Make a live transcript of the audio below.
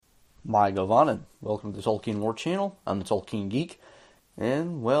My Govanen. Welcome to the Tolkien Lore Channel. I'm the Tolkien Geek.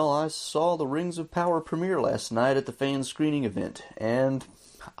 And, well, I saw the Rings of Power premiere last night at the fan screening event, and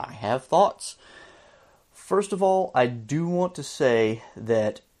I have thoughts. First of all, I do want to say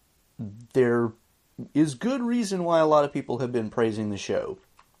that there is good reason why a lot of people have been praising the show.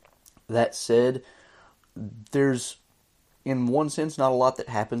 That said, there's, in one sense, not a lot that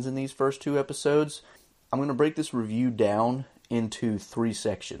happens in these first two episodes. I'm going to break this review down into three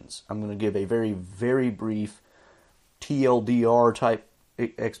sections. I'm going to give a very, very brief TLDR type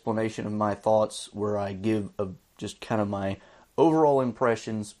explanation of my thoughts where I give just kind of my overall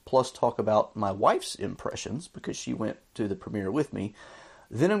impressions plus talk about my wife's impressions because she went to the premiere with me.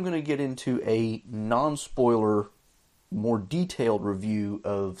 Then I'm going to get into a non-spoiler, more detailed review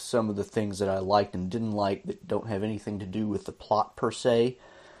of some of the things that I liked and didn't like that don't have anything to do with the plot per se.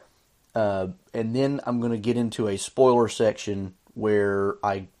 And then I'm going to get into a spoiler section where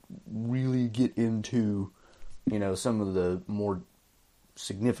I really get into, some of the more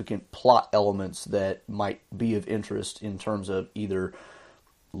significant plot elements that might be of interest in terms of either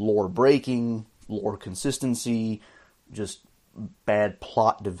lore breaking, lore consistency, just bad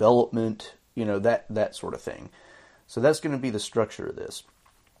plot development, that sort of thing. So that's going to be the structure of this.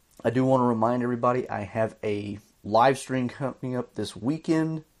 I do want to remind everybody I have a live stream coming up this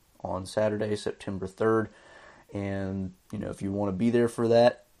weekend on Saturday, September 3rd. And, if you want to be there for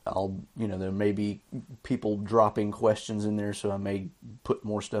that, there may be people dropping questions in there, so I may put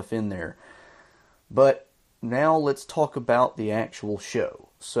more stuff in there. But now let's talk about the actual show.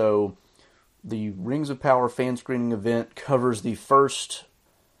 So, the Rings of Power fan screening event covers the first,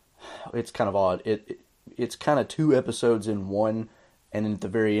 it's kind of odd, it's kind of two episodes in one, and at the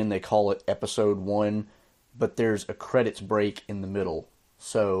very end they call it episode 1, but there's a credits break in the middle.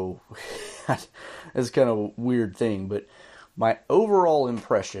 So, it's kind of a weird thing, but my overall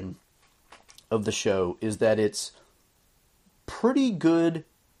impression of the show is that it's pretty good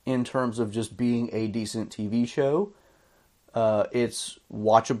in terms of just being a decent TV show. It's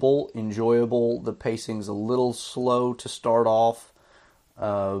watchable, enjoyable. The pacing's a little slow to start off,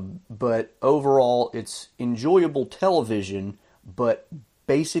 but overall it's enjoyable television, but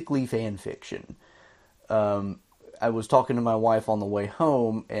basically fan fiction. I was talking to my wife on the way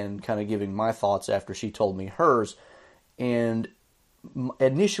home and kind of giving my thoughts after she told me hers. And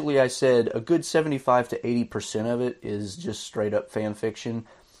initially I said a good 75 to 80% of it is just straight up fan fiction.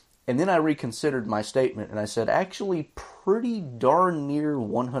 And then I reconsidered my statement and I said actually pretty darn near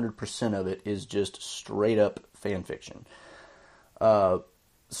 100% of it is just straight up fan fiction. So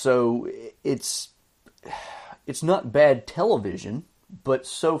it's not bad television, but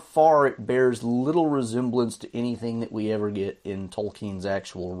so far it bears little resemblance to anything that we ever get in Tolkien's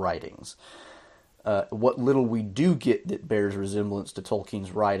actual writings. What little we do get that bears resemblance to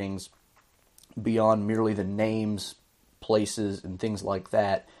Tolkien's writings, beyond merely the names, places, and things like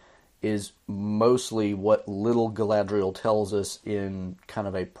that, is mostly what little Galadriel tells us in kind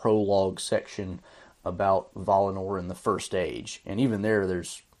of a prologue section about Valinor in the First Age. And even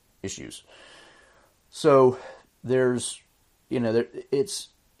there's issues. So it's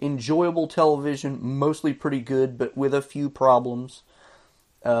enjoyable television, mostly pretty good, but with a few problems.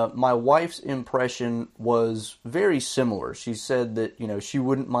 My wife's impression was very similar. She said that, she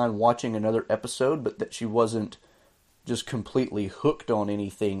wouldn't mind watching another episode, but that she wasn't just completely hooked on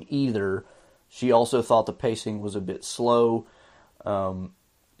anything either. She also thought the pacing was a bit slow. We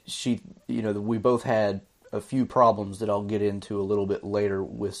both had a few problems that I'll get into a little bit later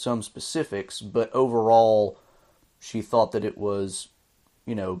with some specifics, but overall, she thought that it was,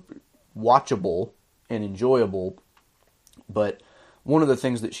 watchable and enjoyable. But one of the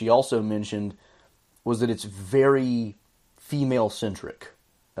things that she also mentioned was that it's very female-centric.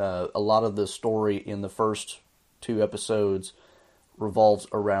 A lot of the story in the first two episodes revolves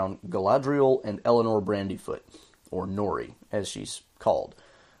around Galadriel and Eleanor Brandyfoot, or Nori, as she's called.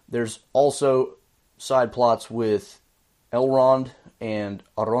 There's also side plots with Elrond and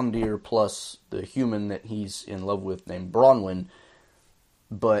Arondir, plus the human that he's in love with named Bronwyn,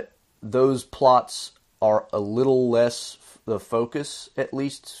 but those plots are a little less the focus, at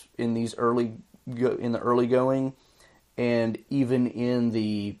least in the early going, and even in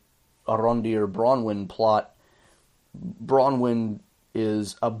the Arondir-Bronwyn plot, Bronwyn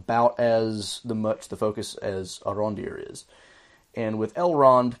is about as much the focus as Arondir is. And with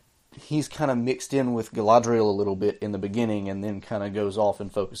Elrond, he's kind of mixed in with Galadriel a little bit in the beginning and then kind of goes off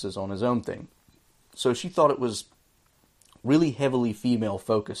and focuses on his own thing. So she thought it was really heavily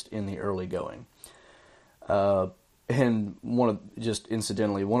female-focused in the early going. And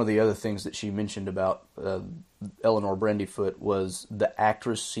incidentally, one of the other things that she mentioned about Eleanor Brandyfoot was the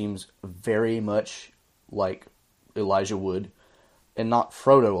actress seems very much like Elijah Wood, and not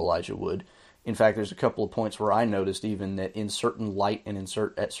Frodo Elijah Wood. In fact, there's a couple of points where I noticed even that in certain light and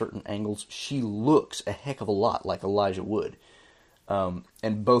at certain angles, she looks a heck of a lot like Elijah Wood.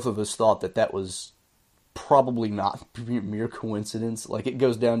 And both of us thought that was probably not mere coincidence. Like, it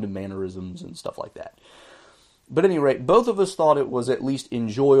goes down to mannerisms and stuff like that. But at any rate, both of us thought it was at least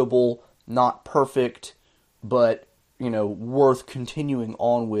enjoyable, not perfect, but, worth continuing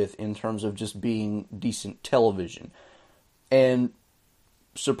on with in terms of just being decent television. And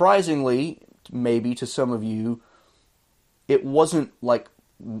surprisingly, maybe to some of you, it wasn't like,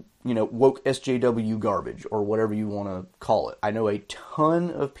 woke SJW garbage or whatever you want to call it. I know a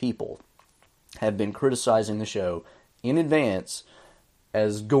ton of people have been criticizing the show in advance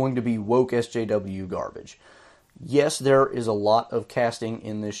as going to be woke SJW garbage. Yes, there is a lot of casting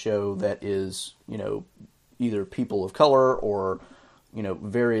in this show that is, either people of color or,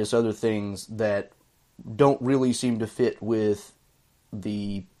 various other things that don't really seem to fit with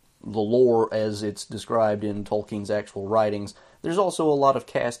the lore as it's described in Tolkien's actual writings. There's also a lot of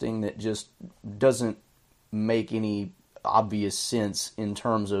casting that just doesn't make any obvious sense in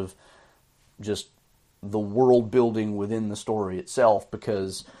terms of just the world building within the story itself,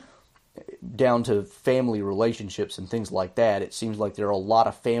 because down to family relationships and things like that, it seems like there are a lot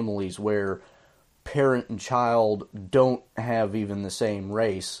of families where parent and child don't have even the same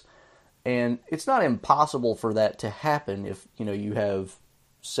race. And it's not impossible for that to happen if, you have,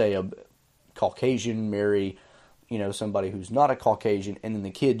 say, a Caucasian marry, somebody who's not a Caucasian, and then the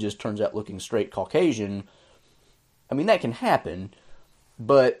kid just turns out looking straight Caucasian. I mean, that can happen,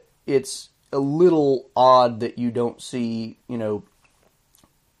 but it's a little odd that you don't see,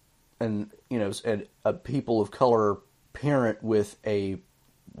 a people of color parent with a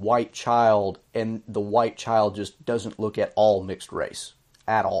white child, and the white child just doesn't look at all mixed race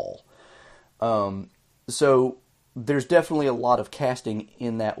at all. So there's definitely a lot of casting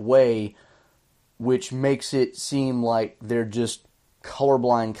in that way, which makes it seem like they're just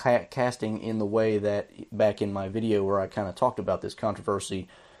colorblind casting in the way that back in my video where I kind of talked about this controversy,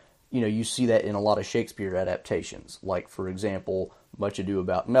 you see that in a lot of Shakespeare adaptations. Like, for example, Much Ado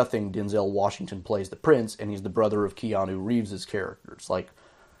About Nothing, Denzel Washington plays the prince, and he's the brother of Keanu Reeves' character. It's like,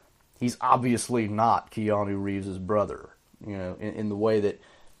 he's obviously not Keanu Reeves' brother, in the way that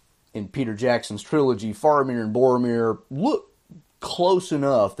in Peter Jackson's trilogy, Faramir and Boromir look close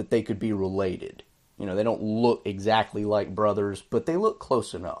enough that they could be related. They don't look exactly like brothers, but they look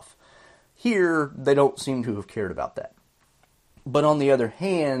close enough. Here, they don't seem to have cared about that. But on the other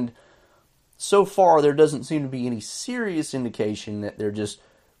hand, so far there doesn't seem to be any serious indication that they're just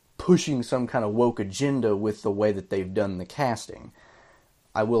pushing some kind of woke agenda with the way that they've done the casting.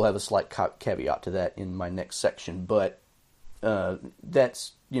 I will have a slight caveat to that in my next section, but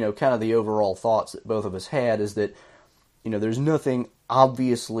that's, kind of the overall thoughts that both of us had, is that, there's nothing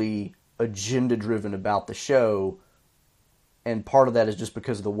obviously agenda-driven about the show, and part of that is just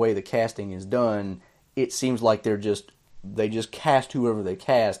because of the way the casting is done. It seems like they just cast whoever they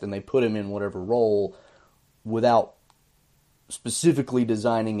cast, and they put him in whatever role without specifically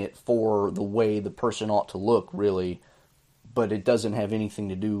designing it for the way the person ought to look, really. But it doesn't have anything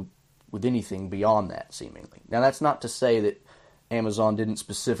to do with anything beyond that, seemingly. Now, that's not to say that Amazon didn't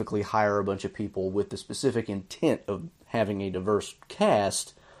specifically hire a bunch of people with the specific intent of having a diverse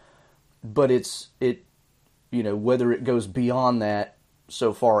cast, but whether it goes beyond that,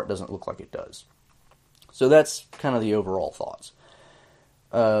 so far it doesn't look like it does. So that's kind of the overall thoughts.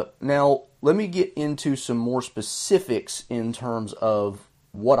 Now, let me get into some more specifics in terms of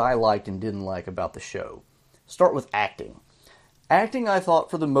what I liked and didn't like about the show. Start with acting. Acting, I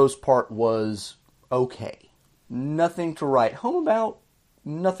thought, for the most part, was okay. Nothing to write home about.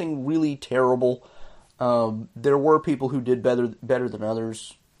 Nothing really terrible. There were people who did better than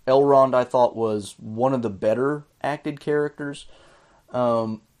others. Elrond, I thought, was one of the better acted characters.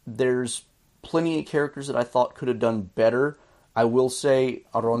 There's plenty of characters that I thought could have done better. I will say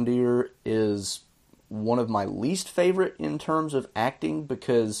Arondir is one of my least favorite in terms of acting,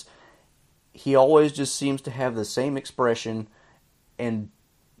 because he always just seems to have the same expression, and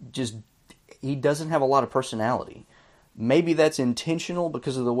just he doesn't have a lot of personality. Maybe that's intentional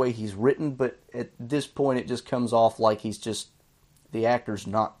because of the way he's written, but at this point it just comes off like the actor's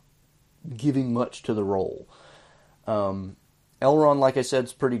not giving much to the role. Elrond, like I said,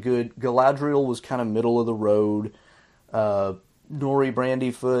 is pretty good. Galadriel was kind of middle of the road. Nori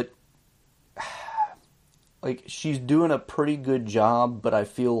Brandyfoot, like, she's doing a pretty good job, but I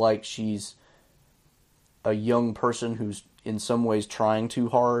feel like she's a young person who's in some ways trying too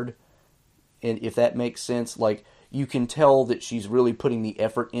hard. And if that makes sense, like, you can tell that she's really putting the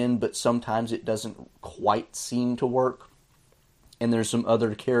effort in, but sometimes it doesn't quite seem to work. And there's some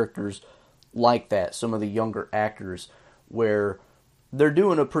other characters like that, some of the younger actors, where they're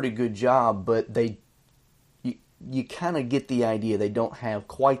doing a pretty good job, but you kind of get the idea they don't have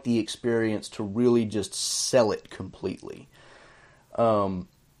quite the experience to really just sell it completely. And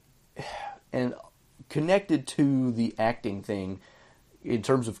connected to the acting thing, in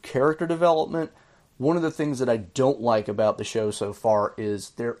terms of character development, one of the things that I don't like about the show so far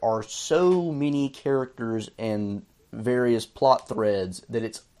is there are so many characters and various plot threads that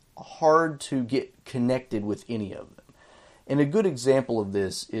it's hard to get connected with any of them. And a good example of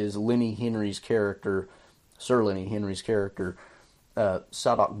this is Lenny Henry's character, Sir Lenny Henry's character,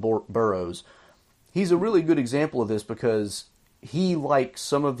 Sadok Burrows. He's a really good example of this because he, like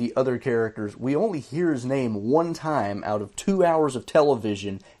some of the other characters, we only hear his name one time out of 2 hours of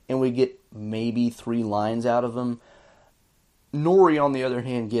television, and we get maybe 3 lines out of him. Nori, on the other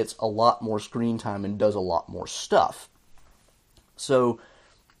hand, gets a lot more screen time and does a lot more stuff. So,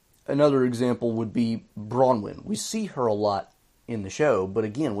 another example would be Bronwyn. We see her a lot in the show, but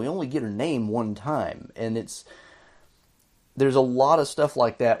again, we only get her name one time, and there's a lot of stuff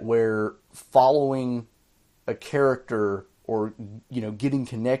like that where following a character or, you know, getting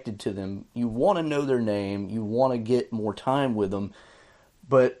connected to them, you want to know their name, you want to get more time with them,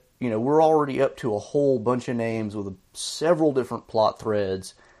 but, you know, we're already up to a whole bunch of names with several different plot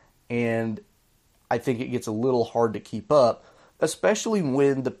threads, and I think it gets a little hard to keep up, especially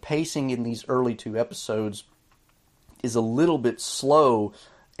when the pacing in these early 2 episodes is a little bit slow,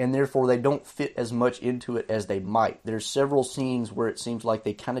 and therefore they don't fit as much into it as they might. There's several scenes where it seems like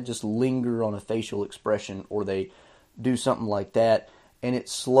they kind of just linger on a facial expression, or they do something like that, and it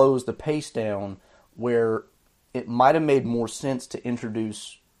slows the pace down, where it might have made more sense to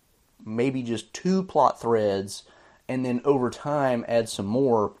introduce maybe just 2 plot threads, and then over time add some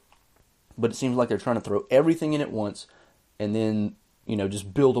more, but it seems like they're trying to throw everything in at once, and then, you know,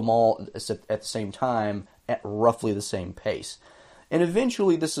 just build them all at the same time at roughly the same pace. And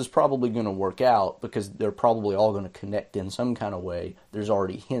eventually this is probably going to work out, because they're probably all going to connect in some kind of way. There's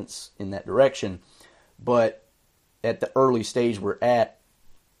already hints in that direction. But at the early stage we're at,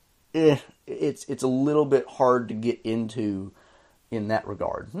 it's a little bit hard to get into in that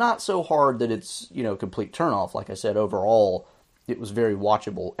regard. Not so hard that it's, you know, complete turnoff. Like I said, overall, it was very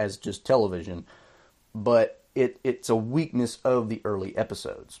watchable as just television. But it's a weakness of the early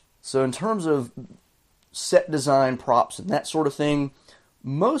episodes. So in terms of set design, props, and that sort of thing,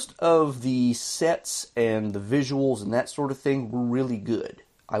 most of the sets and the visuals and that sort of thing were really good.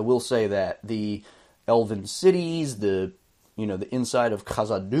 I will say that. The Elven cities, the inside of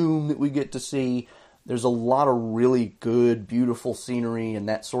Khazad-dûm that we get to see, there's a lot of really good, beautiful scenery and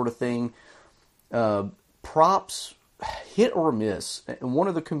that sort of thing. Props, hit or miss. And one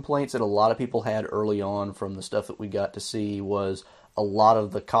of the complaints that a lot of people had early on from the stuff that we got to see was a lot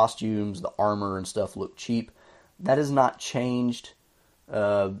of the costumes, the armor and stuff looked cheap. That has not changed.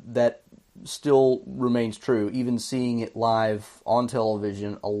 That still remains true. Even seeing it live on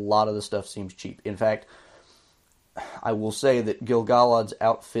television, a lot of the stuff seems cheap. In fact, I will say that Gil-galad's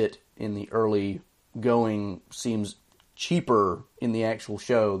outfit in the early going seems cheaper in the actual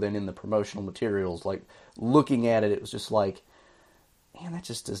show than in the promotional materials. Like, looking at it, it was just like, man, that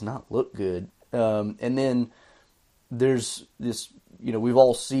just does not look good. And then there's this, you know, we've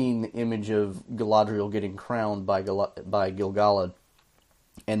all seen the image of Galadriel getting crowned by Gil-galad,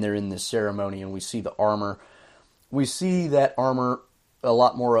 and they're in this ceremony, and we see the armor. We see that armor a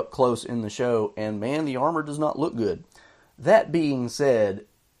lot more up close in the show, and man, the armor does not look good. That being said,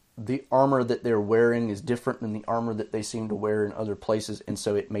 the armor that they're wearing is different than the armor that they seem to wear in other places, and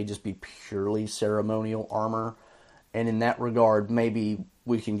so it may just be purely ceremonial armor, and in that regard, maybe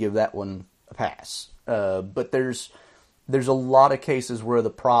we can give that one a pass. But there's a lot of cases where the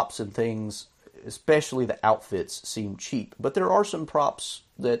props and things, especially the outfits, seem cheap. But there are some props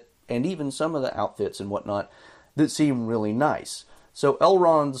that, and even some of the outfits and whatnot, that seem really nice. So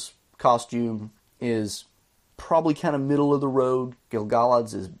Elrond's costume is probably kind of middle of the road.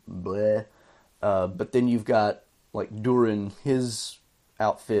 Gil-galad's is bleh. But then you've got, like, Durin, his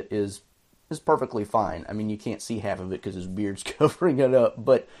outfit is perfectly fine. I mean, you can't see half of it because his beard's covering it up,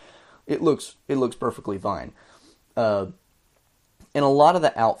 but it looks perfectly fine. And a lot of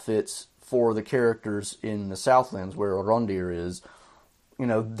the outfits for the characters in the Southlands, where Arondir is, you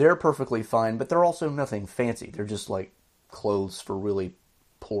know, they're perfectly fine, but they're also nothing fancy. They're just like clothes for really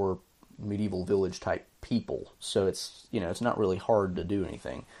poor medieval village type people. So it's, you know, it's not really hard to do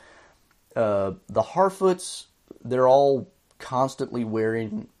anything. The Harfoots, they're all constantly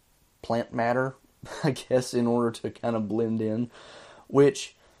wearing plant matter, I guess, in order to kind of blend in,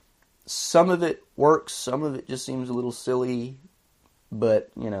 which some of it works, some of it just seems a little silly,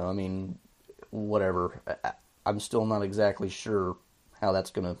 but, I mean, whatever. I'm still not exactly sure how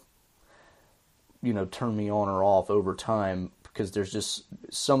that's going to, turn me on or off over time, because there's just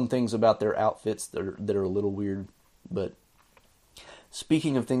some things about their outfits that are a little weird. But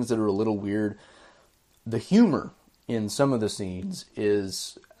speaking of things that are a little weird, the humor in some of the scenes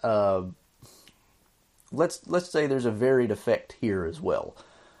is, let's say there's a varied effect here as well.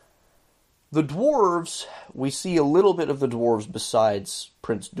 The dwarves, we see a little bit of the dwarves besides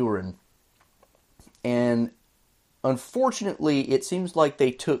Prince Durin, and unfortunately it seems like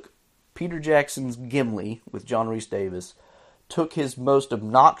they took Peter Jackson's Gimli with John Rhys Davis, took his most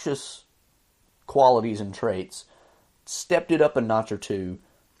obnoxious qualities and traits, stepped it up a notch or two,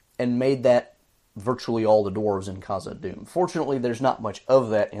 and made that virtually all the dwarves in Khazad-dûm. Fortunately, there's not much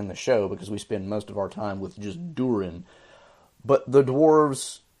of that in the show, because we spend most of our time with just Durin. But the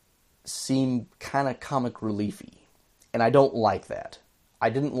dwarves seem kind of comic reliefy, and I don't like that. I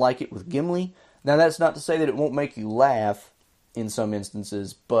didn't like it with Gimli. Now, that's not to say that it won't make you laugh in some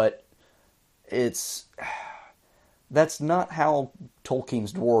instances, but that's not how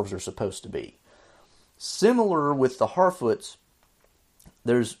Tolkien's dwarves are supposed to be. Similar with the Harfoots,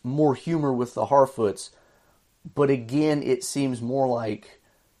 there's more humor with the Harfoots, but again, it seems more like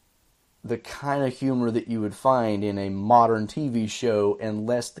the kind of humor that you would find in a modern TV show, and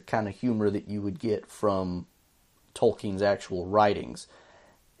less the kind of humor that you would get from Tolkien's actual writings.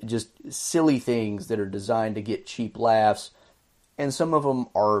 Just silly things that are designed to get cheap laughs, and some of them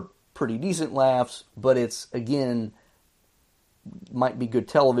are pretty decent laughs, but it's, again, might be good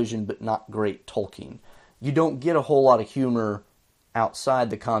television, but not great Tolkien. You don't get a whole lot of humor outside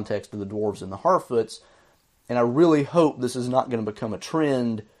the context of the dwarves and the Harfoots, and I really hope this is not going to become a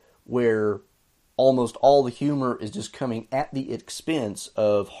trend where almost all the humor is just coming at the expense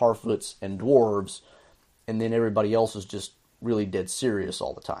of Harfoots and dwarves, and then everybody else is just really dead serious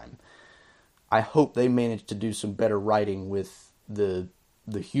all the time. I hope they manage to do some better writing with the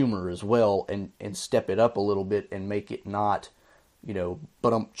humor as well, and step it up a little bit and make it not,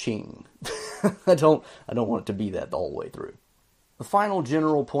 ba-dum-ching. I don't want it to be that the whole way through. The final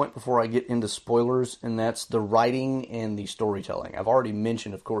general point before I get into spoilers, and that's the writing and the storytelling. I've already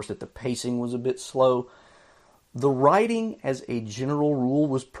mentioned, of course, that the pacing was a bit slow. The writing, as a general rule,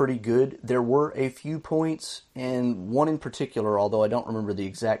 was pretty good. There were a few points, and one in particular, although I don't remember the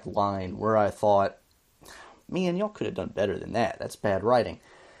exact line, where I thought, man, y'all could have done better than that. That's bad writing.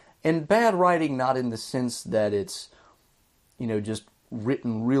 And bad writing not in the sense that it's, just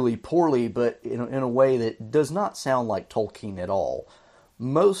written really poorly, but in a way that does not sound like Tolkien at all.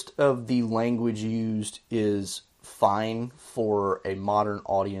 Most of the language used is fine for a modern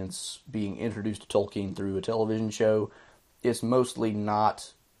audience being introduced to Tolkien through a television show. It's mostly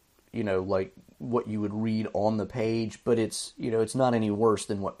not, like what you would read on the page, but it's not any worse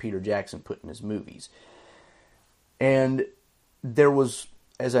than what Peter Jackson put in his movies. And there was,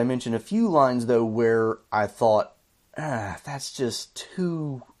 as I mentioned, a few lines, though, where I thought, that's just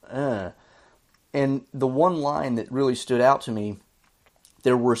too, And the one line that really stood out to me,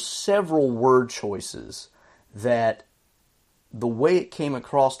 there were several word choices that the way it came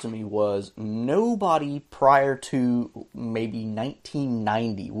across to me was nobody prior to maybe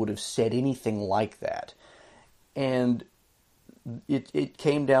 1990 would have said anything like that. And it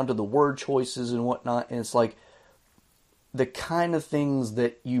came down to the word choices and whatnot, and it's like the kind of things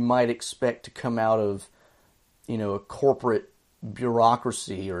that you might expect to come out of, a corporate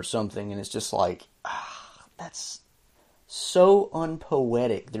bureaucracy or something, and it's just like, that's so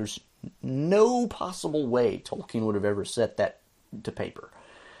unpoetic. There's no possible way Tolkien would have ever set that to paper.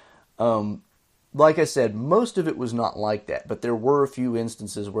 Like I said, most of it was not like that, but there were a few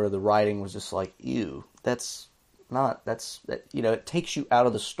instances where the writing was just like, ew, it takes you out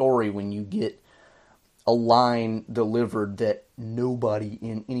of the story when you get a line delivered that nobody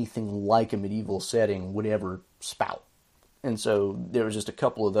in anything like a medieval setting would ever spout. And so there was just a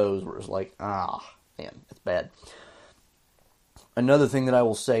couple of those where it was like, man, that's bad. Another thing that I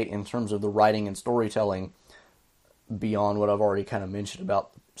will say in terms of the writing and storytelling, beyond what I've already kind of mentioned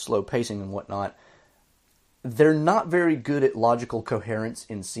about slow pacing and whatnot, they're not very good at logical coherence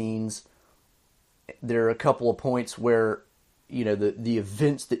in scenes. There are a couple of points where, the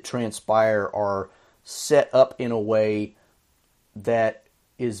events that transpire are set up in a way that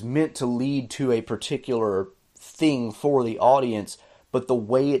is meant to lead to a particular thing for the audience, but the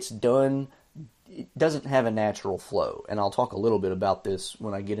way it's done it doesn't have a natural flow. And I'll talk a little bit about this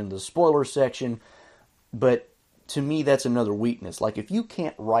when I get into the spoiler section, but to me that's another weakness. Like, if you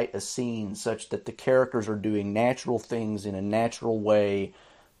can't write a scene such that the characters are doing natural things in a natural way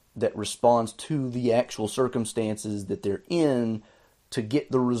that responds to the actual circumstances that they're in to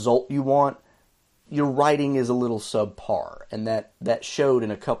get the result you want, your writing is a little subpar, and that showed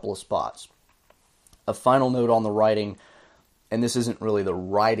in a couple of spots. A final note on the writing, and this isn't really the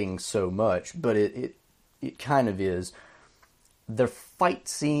writing so much, but it kind of is. The fight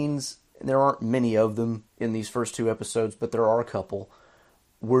scenes, there aren't many of them in these first 2 episodes, but there are a couple,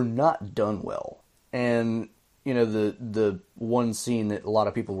 were not done well. And, you know, the one scene that a lot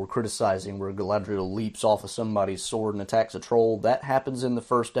of people were criticizing where Galadriel leaps off of somebody's sword and attacks a troll, that happens in the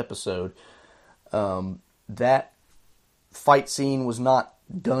first episode. That fight scene was not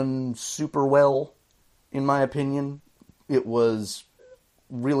done super well, in my opinion. It was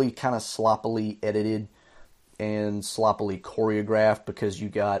really kind of sloppily edited and sloppily choreographed, because you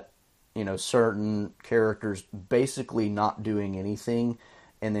got, you know, certain characters basically not doing anything,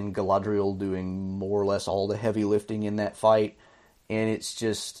 and then Galadriel doing more or less all the heavy lifting in that fight. And it's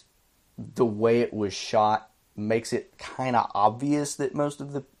just, the way it was shot makes it kind of obvious that most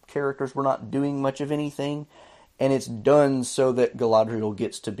of the characters were not doing much of anything. And it's done so that Galadriel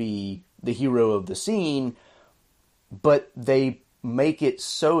gets to be the hero of the scene, but they make it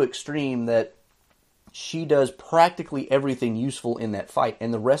so extreme that she does practically everything useful in that fight,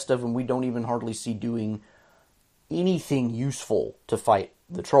 and the rest of them we don't even hardly see doing anything useful to fight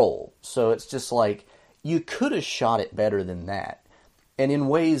the troll. So it's just like, you could have shot it better than that, and in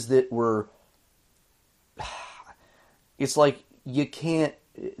ways that were, it's like, you can't,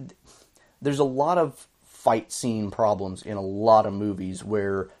 there's a lot of fight scene problems in a lot of movies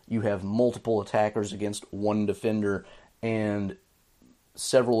where you have multiple attackers against one defender, and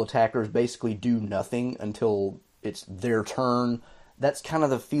several attackers basically do nothing until it's their turn. That's kind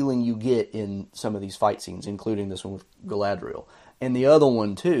of the feeling you get in some of these fight scenes, including this one with Galadriel. And the other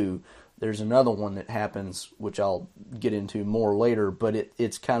one too, there's another one that happens, which I'll get into more later, but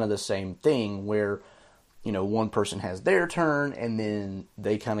it's kind of the same thing where, you know, one person has their turn, and then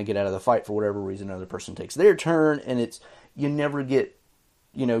they kind of get out of the fight for whatever reason, another person takes their turn, and it's, you never get,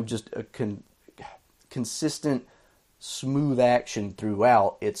 you know, just a consistent, smooth action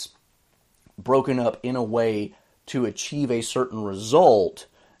throughout. It's broken up in a way to achieve a certain result,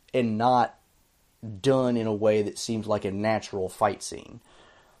 and not done in a way that seems like a natural fight scene.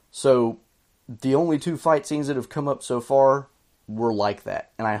 So the only 2 fight scenes that have come up so far were like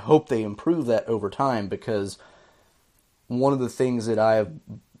that, and I hope they improve that over time, because one of the things that I have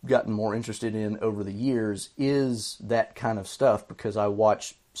gotten more interested in over the years is that kind of stuff, because I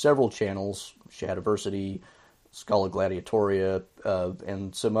watch several channels, Shadiversity, Scala Gladiatoria,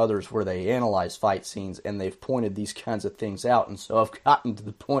 and some others where they analyze fight scenes, and they've pointed these kinds of things out. And so I've gotten to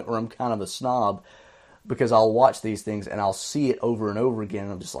the point where I'm kind of a snob, because I'll watch these things and I'll see it over and over again,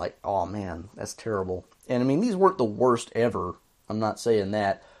 and I'm just like, oh man, that's terrible. And I mean, these weren't the worst ever, I'm not saying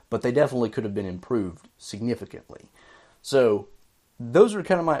that, but they definitely could have been improved significantly. So those are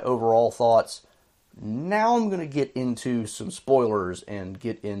kind of my overall thoughts. Now I'm going to get into some spoilers and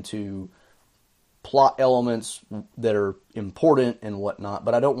get into plot elements that are important and whatnot,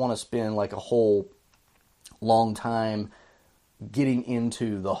 but I don't want to spend like a whole long time getting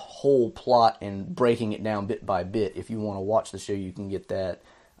into the whole plot and breaking it down bit by bit. If you want to watch the show, you can get that.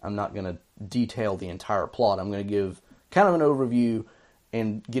 I'm not going to detail the entire plot. I'm going to give kind of an overview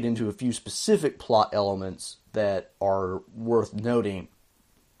and get into a few specific plot elements that are worth noting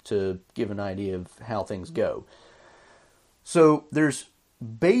to give an idea of how things go. So there's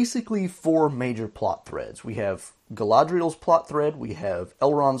basically 4 major plot threads. We have Galadriel's plot thread, we have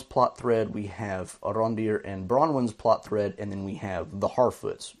Elrond's plot thread, we have Arondir and Bronwyn's plot thread, and then we have the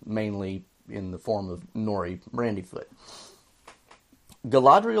Harfoots, mainly in the form of Nori Brandyfoot.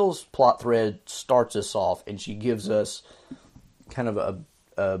 Galadriel's plot thread starts us off, and she gives us kind of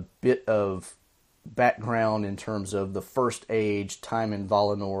a bit of background in terms of the First Age, time in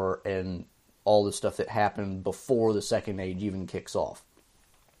Valinor, and all the stuff that happened before the Second Age even kicks off.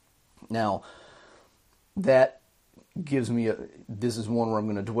 Now, that gives me this is one where I'm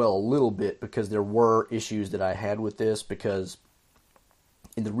going to dwell a little bit, because there were issues that I had with this, because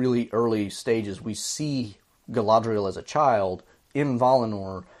in the really early stages we see Galadriel as a child in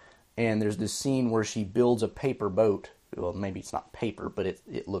Valinor, and there's this scene where she builds a paper boat. Well, maybe it's not paper, but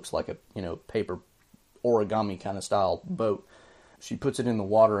it looks like a, you know, paper origami kind of style boat. She puts it in the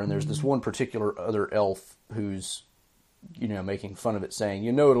water, and there's this one particular other elf who's, you know, making fun of it, saying,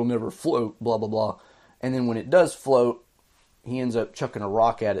 you know, it'll never float, blah, blah, blah. And then when it does float, he ends up chucking a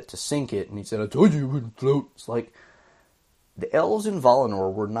rock at it to sink it, and he said, "I told you it wouldn't float." It's like, the elves in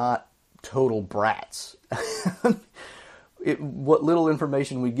Valinor were not total brats. What little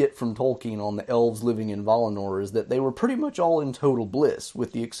information we get from Tolkien on the elves living in Valinor is that they were pretty much all in total bliss,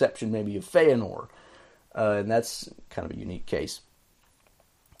 with the exception maybe of Feanor. And that's kind of a unique case.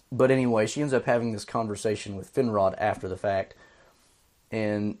 But anyway, she ends up having this conversation with Finrod after the fact,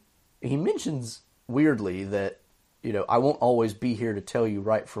 and he mentions, weirdly, that, I won't always be here to tell you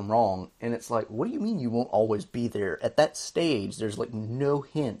right from wrong. And it's like, what do you mean you won't always be there? At that stage, there's like no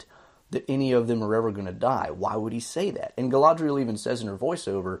hint that any of them are ever going to die. Why would he say that? And Galadriel even says in her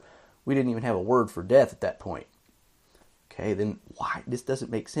voiceover, we didn't even have a word for death at that point. Okay, then why? This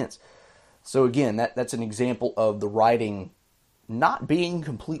doesn't make sense. So again, that's an example of the writing not being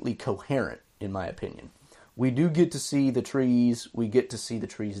completely coherent, in my opinion. We do get to see the trees. We get to see the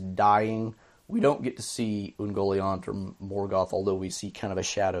trees dying. We don't get to see Ungoliant or Morgoth, although we see kind of a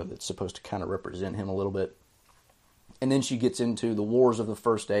shadow that's supposed to kind of represent him a little bit. And then she gets into the wars of the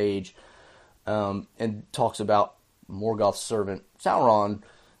First Age, and talks about Morgoth's servant Sauron,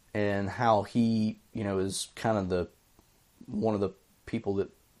 and how he, is kind of one of the people that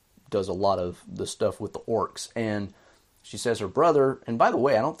does a lot of the stuff with the orcs. And she says her brother, and by the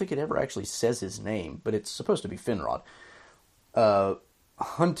way, I don't think it ever actually says his name, but it's supposed to be Finrod,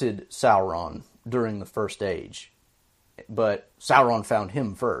 hunted Sauron during the First Age, but Sauron found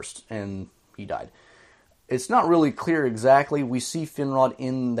him first, and he died. It's not really clear exactly. We see Finrod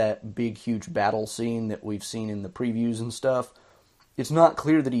in that big, huge battle scene that we've seen in the previews and stuff. It's not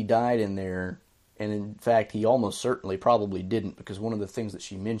clear that he died in there, and in fact, he almost certainly probably didn't, because one of the things that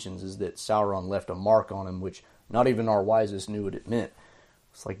she mentions is that Sauron left a mark on him, which not even our wisest knew what it meant.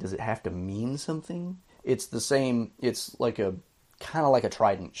 It's like, does it have to mean something? It's the same, it's like kind of like a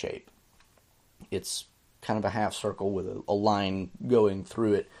trident shape. It's kind of a half circle with a line going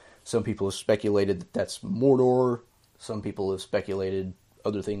through it. Some people have speculated that that's Mordor. Some people have speculated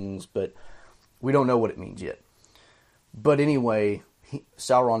other things, but we don't know what it means yet. But anyway,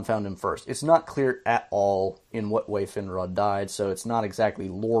 Sauron found him first. It's not clear at all in what way Finrod died, so it's not exactly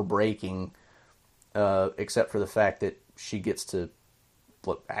lore-breaking, except for the fact that she gets to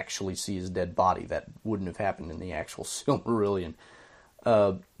actually see his dead body. That wouldn't have happened in the actual Silmarillion.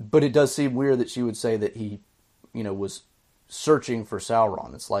 But it does seem weird that she would say that he, was searching for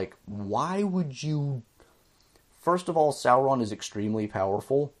Sauron. It's like, why would you... First of all, Sauron is extremely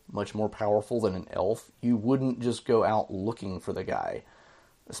powerful, much more powerful than an elf. You wouldn't just go out looking for the guy,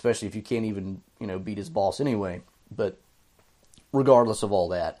 especially if you can't even, beat his boss anyway. But regardless of all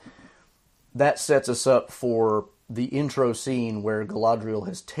that, that sets us up for the intro scene where Galadriel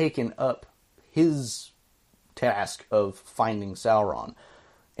has taken up his task of finding Sauron.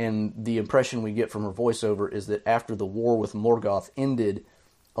 And the impression we get from her voiceover is that after the war with Morgoth ended,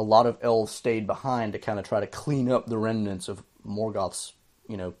 a lot of elves stayed behind to kind of try to clean up the remnants of Morgoth's,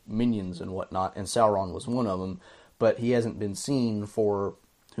 minions and whatnot, and Sauron was one of them, but he hasn't been seen for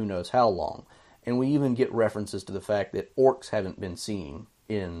who knows how long. And we even get references to the fact that orcs haven't been seen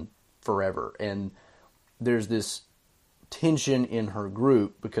in forever, and there's this tension in her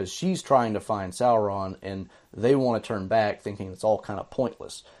group because she's trying to find Sauron, and they want to turn back thinking it's all kind of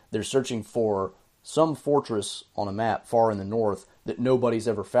pointless. They're searching for some fortress on a map far in the north that nobody's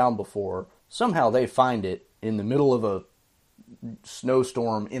ever found before. Somehow they find it in the middle of a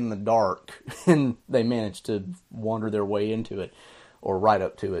snowstorm in the dark, and they manage to wander their way into it, or right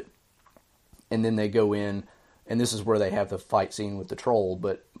up to it. And then they go in, and this is where they have the fight scene with the troll,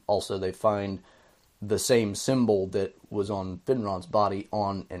 but also they find the same symbol that was on Finrod's body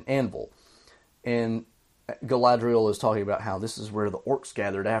on an anvil. And Galadriel is talking about how this is where the orcs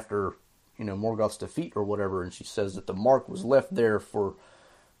gathered after, Morgoth's defeat or whatever, and she says that the mark was left there for,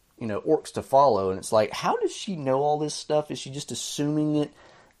 orcs to follow. And it's like, how does she know all this stuff? Is she just assuming it?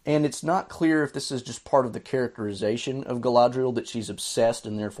 And it's not clear if this is just part of the characterization of Galadriel, that she's obsessed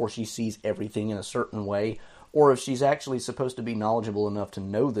and therefore she sees everything in a certain way, or if she's actually supposed to be knowledgeable enough to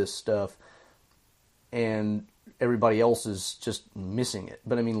know this stuff and everybody else is just missing it.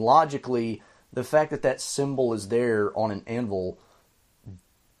 But I mean, logically, the fact that that symbol is there on an anvil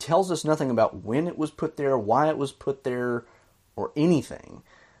tells us nothing about when it was put there, why it was put there, or anything.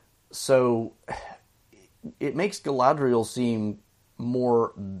 So it makes Galadriel seem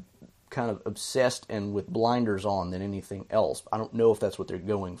more kind of obsessed and with blinders on than anything else. I don't know if that's what they're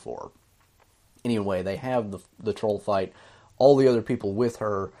going for. Anyway, they have the troll fight. All the other people with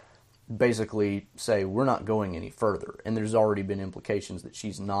her basically say, we're not going any further. And there's already been implications that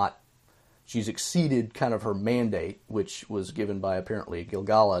she's exceeded kind of her mandate, which was given by apparently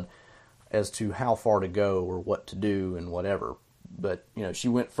Gil-galad, as to how far to go or what to do and whatever. But, she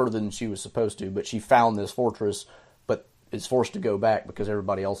went further than she was supposed to, but she found this fortress, but is forced to go back because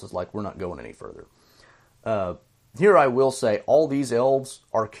everybody else is like, we're not going any further. Here I will say, all these elves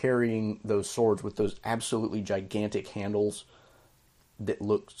are carrying those swords with those absolutely gigantic handles that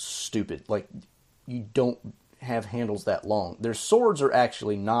look stupid. Like, you don't have handles that long. Their swords are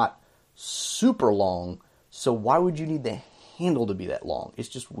actually not super long, so why would you need the handle to be that long? It's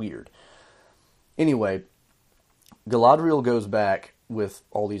just weird. Anyway, Galadriel goes back with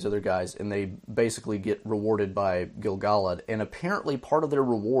all these other guys, and they basically get rewarded by Gil-galad, and apparently part of their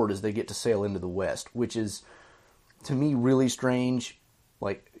reward is they get to sail into the west, which is, to me, really strange.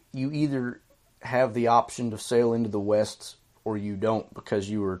 Like, you either have the option to sail into the west or you don't because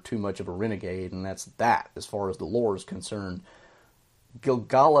you are too much of a renegade, and that's that as far as the lore is concerned.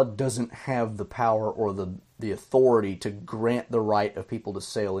 Gil-galad doesn't have the power or the authority to grant the right of people to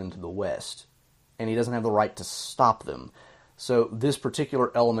sail into the west, and he doesn't have the right to stop them. So this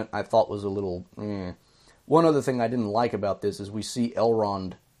particular element I thought was a little One other thing I didn't like about this is we see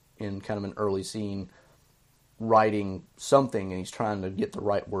Elrond in kind of an early scene writing something, and he's trying to get the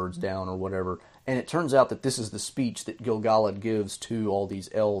right words down or whatever, and it turns out that this is the speech that Gil-galad gives to all these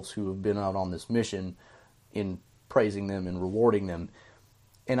elves who have been out on this mission in praising them and rewarding them.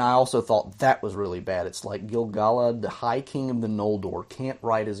 And I also thought that was really bad. It's like Gil-galad, the High King of the Noldor, can't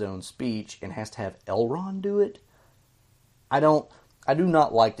write his own speech and has to have Elrond do it. I do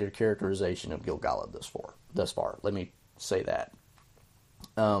not like their characterization of Gil-galad thus far. Let me say that.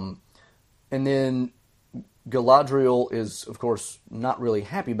 And then Galadriel is, of course, not really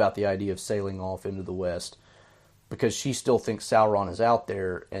happy about the idea of sailing off into the west because she still thinks Sauron is out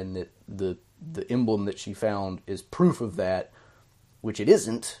there, and that the emblem that she found is proof of that, which it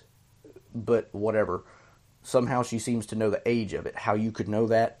isn't, but whatever. Somehow she seems to know the age of it. How you could know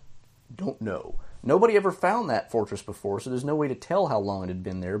that, don't know. Nobody ever found that fortress before, so there's no way to tell how long it had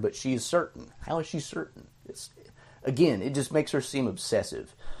been there, but she is certain. How is she certain? Again, it just makes her seem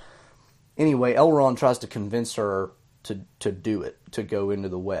obsessive. Anyway, Elrond tries to convince her to do it, to go into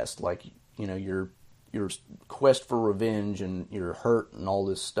the west. Like, your quest for revenge and your hurt and all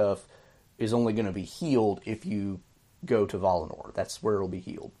this stuff is only going to be healed if you go to Valinor. That's where it'll be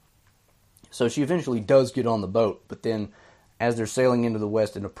healed. So she eventually does get on the boat, but then as they're sailing into the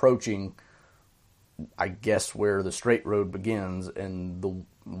west and approaching, I guess, where the straight road begins and the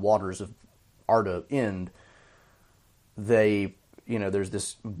waters of Arda end, there's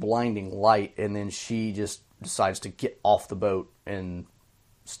this blinding light, and then she just decides to get off the boat and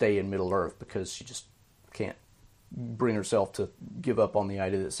stay in Middle-earth because she just can't bring herself to give up on the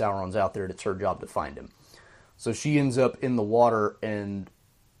idea that Sauron's out there and it's her job to find him. So she ends up in the water and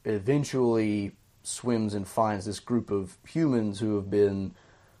eventually swims and finds this group of humans who have been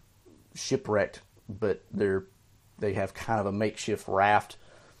shipwrecked, but they have kind of a makeshift raft.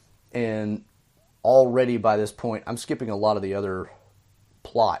 And already by this point, I'm skipping a lot of the other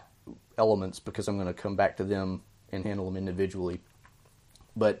plot elements because I'm going to come back to them and handle them individually.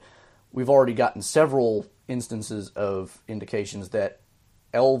 But we've already gotten several instances of indications that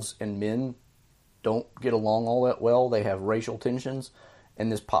elves and men don't get along all that well. They have racial tensions,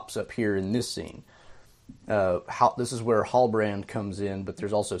 and this pops up here in this scene. This is where Halbrand comes in, but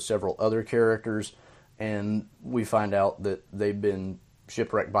there's also several other characters, and we find out that they've been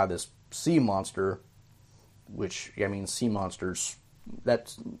shipwrecked by this sea monster, which, sea monsters,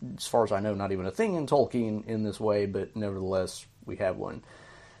 that's, as far as I know, not even a thing in Tolkien in this way, but nevertheless, we have one.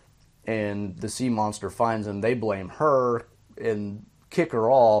 And the sea monster finds them, they blame her, and kick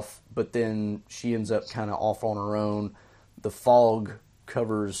her off, but then she ends up kind of off on her own. The fog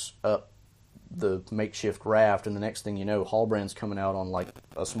covers up the makeshift raft, and the next thing you know, Halbrand's coming out on like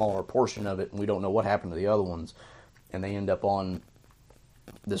a smaller portion of it, and we don't know what happened to the other ones. And they end up on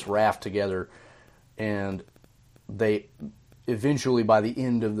this raft together, and they eventually, by the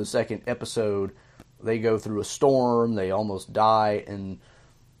end of the second episode, they go through a storm, they almost die, and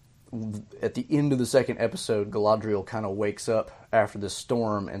at the end of the second episode, Galadriel kind of wakes up after this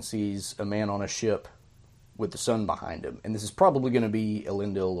storm and sees a man on a ship with the sun behind him. And this is probably going to be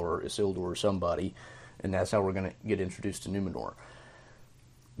Elendil or Isildur or somebody, and that's how we're going to get introduced to Numenor.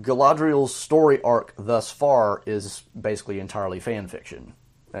 Galadriel's story arc thus far is basically entirely fan fiction.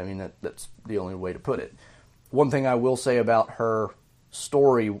 I mean, that's the only way to put it. One thing I will say about her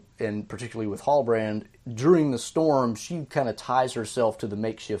story, and particularly with Halbrand, during the storm, she kind of ties herself to the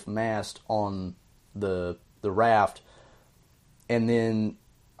makeshift mast on the raft, and then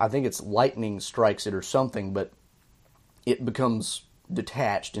I think it's lightning strikes it or something, but it becomes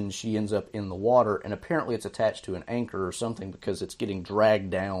detached and she ends up in the water, and apparently it's attached to an anchor or something because it's getting dragged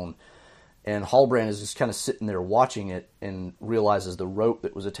down, And Halbrand is just kind of sitting there watching it and realizes the rope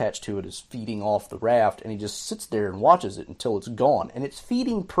that was attached to it is feeding off the raft, and he just sits there and watches it until it's gone. And it's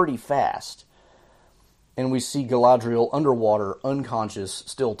feeding pretty fast. And we see Galadriel underwater, unconscious,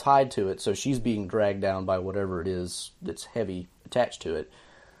 still tied to it, so she's being dragged down by whatever it is that's heavy attached to it.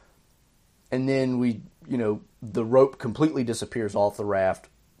 And then the rope completely disappears off the raft.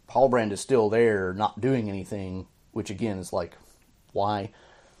 Halbrand is still there, not doing anything, which again is like, why?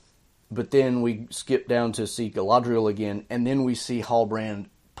 But then we skip down to see Galadriel again, and then we see Halbrand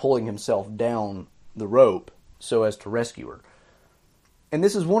pulling himself down the rope so as to rescue her. And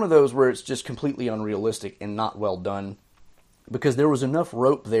this is one of those where it's just completely unrealistic and not well done, because there was enough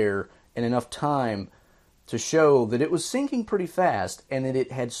rope there and enough time to show that it was sinking pretty fast and that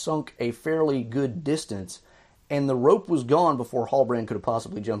it had sunk a fairly good distance, and the rope was gone before Halbrand could have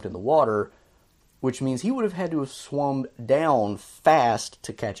possibly jumped in the water, which means he would have had to have swum down fast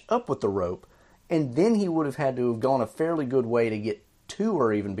to catch up with the rope, and then he would have had to have gone a fairly good way to get to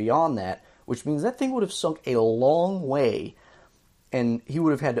or even beyond that, which means that thing would have sunk a long way, and he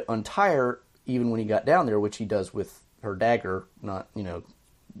would have had to untie her even when he got down there, which he does with her dagger,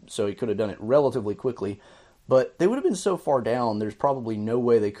 so he could have done it relatively quickly, but they would have been so far down, there's probably no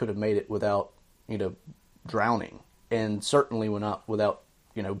way they could have made it without, drowning, and certainly without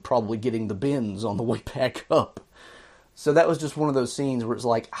probably getting the bends on the way back up. So that was just one of those scenes where it's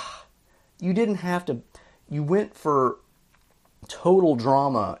like, you didn't have to, you went for total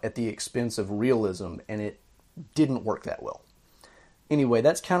drama at the expense of realism, and it didn't work that well. Anyway,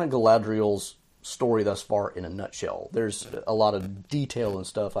 that's kind of Galadriel's story thus far in a nutshell. There's a lot of detail and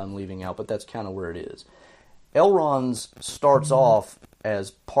stuff I'm leaving out, but that's kind of where it is. Elrond starts off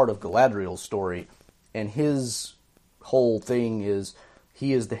as part of Galadriel's story, and his whole thing is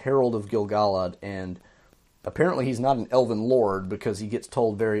he is the Herald of Gil-galad, and apparently he's not an elven lord, because he gets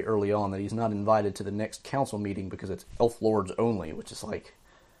told very early on that he's not invited to the next council meeting because it's elf lords only, which is like,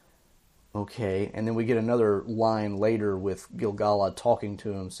 okay. And then we get another line later with Gil-galad talking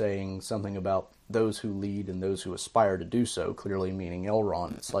to him, saying something about those who lead and those who aspire to do so, clearly meaning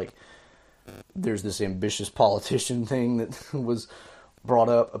Elrond. It's like there's this ambitious politician thing that was brought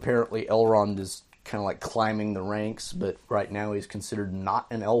up. Apparently Elrond is kind of like climbing the ranks, but right now he's considered not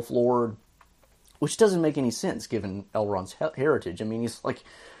an elf lord, which doesn't make any sense given Elrond's heritage. I mean,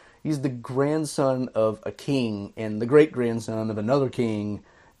 he's the grandson of a king and the great-grandson of another king,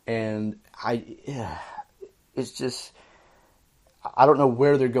 and it's just, I don't know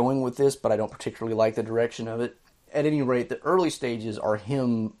where they're going with this, but I don't particularly like the direction of it. At any rate, the early stages are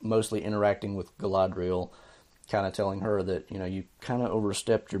him mostly interacting with Galadriel, kind of telling her that, you kind of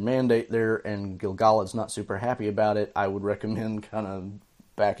overstepped your mandate there, and Gil-galad's not super happy about it. I would recommend kind of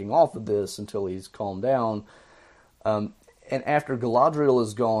backing off of this until he's calmed down. And after Galadriel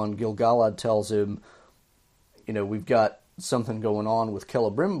is gone, Gil-galad tells him, we've got something going on with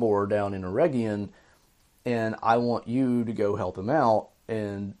Celebrimbor down in Eregion, and I want you to go help him out.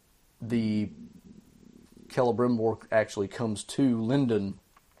 And the Celebrimbor actually comes to Lindon,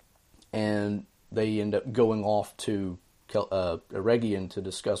 and they end up going off to Eregion to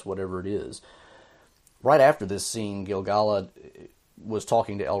discuss whatever it is. Right after this scene, Gil-galad was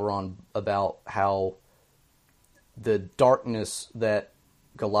talking to Elrond about how the darkness that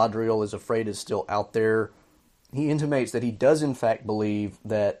Galadriel is afraid is still out there. He intimates that he does in fact believe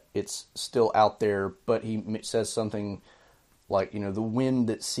that it's still out there, but he says something like, the wind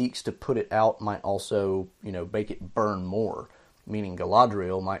that seeks to put it out might also, make it burn more, meaning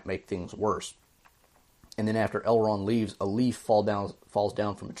Galadriel might make things worse. And then after Elrond leaves, a leaf falls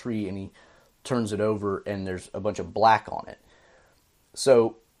down from a tree, and he turns it over, and there's a bunch of black on it.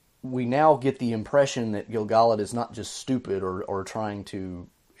 So we now get the impression that Gil-galad is not just stupid or trying to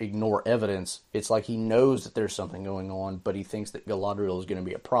ignore evidence. It's like he knows that there's something going on, but he thinks that Galadriel is going to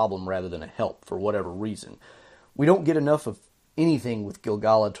be a problem rather than a help for whatever reason. We don't get enough of anything with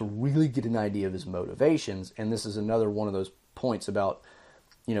Gil-galad to really get an idea of his motivations, and this is another one of those points about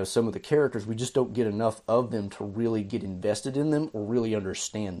some of the characters. We just don't get enough of them to really get invested in them or really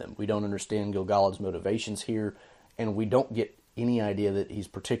understand them. We don't understand Gil-galad's motivations here, and we don't get any idea that he's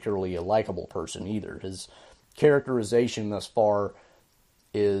particularly a likable person either. His characterization thus far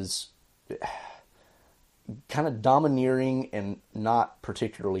is kind of domineering and not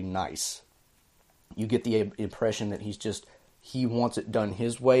particularly nice. You get the impression that he wants it done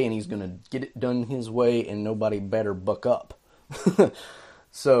his way, and he's going to get it done his way, and nobody better buck up.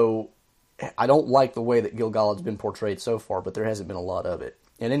 So, I don't like the way that Gil-galad's been portrayed so far, but there hasn't been a lot of it.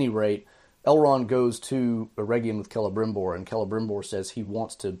 At any rate, Elrond goes to Eregion with Celebrimbor, and Celebrimbor says he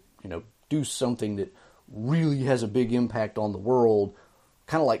wants to, do something that really has a big impact on the world,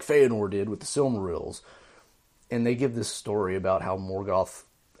 kind of like Feanor did with the Silmarils. And they give this story about how Morgoth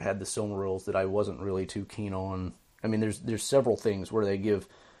had the Silmarils that I wasn't really too keen on. I mean, there's several things where they give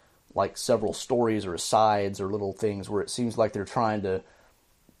like several stories or asides or little things where it seems like they're trying to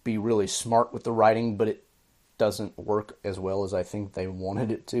be really smart with the writing, but it doesn't work as well as I think they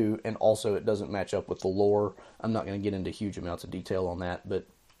wanted it to, and also it doesn't match up with the lore. I'm not going to get into huge amounts of detail on that, but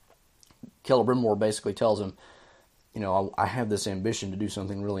Celebrimbor basically tells him, I have this ambition to do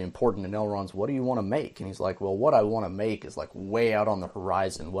something really important, and Elrond's, what do you want to make? And he's like, well, what I want to make is like way out on the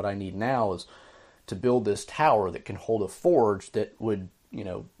horizon. What I need now is to build this tower that can hold a forge that would,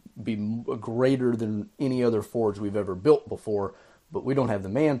 be greater than any other forge we've ever built before, but we don't have the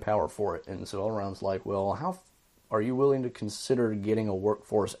manpower for it. And so Elrond's like, well, how are you willing to consider getting a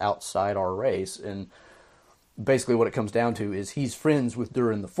workforce outside our race? And basically what it comes down to is he's friends with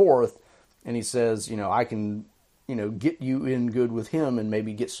Durin the Fourth, and he says, I can, get you in good with him and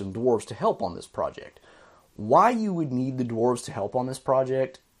maybe get some dwarves to help on this project. Why you would need the dwarves to help on this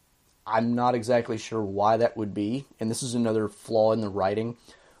project, I'm not exactly sure why that would be, and this is another flaw in the writing.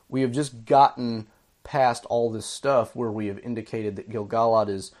 We have just gotten past all this stuff where we have indicated that Gil-galad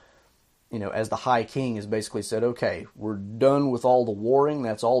is, as the High King, has basically said, okay, we're done with all the warring,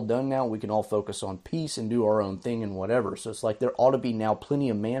 that's all done now, we can all focus on peace and do our own thing and whatever. So it's like there ought to be now plenty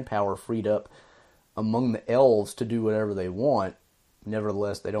of manpower freed up among the elves to do whatever they want.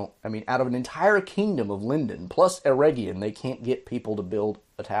 Nevertheless, they don't, out of an entire kingdom of Lindon, plus Eregion, they can't get people to build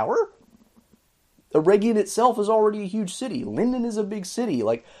a tower? Eregion itself is already a huge city. Lindon is a big city.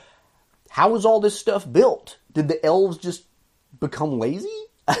 Like, how was all this stuff built? Did the elves just become lazy?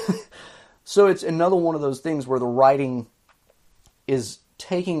 So it's another one of those things where the writing is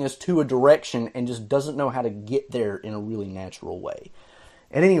taking us to a direction and just doesn't know how to get there in a really natural way.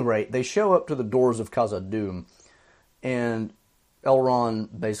 At any rate, they show up to the doors of Khazad-dûm, and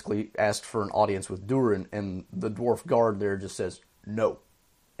Elrond basically asked for an audience with Durin, and the dwarf guard there just says, no.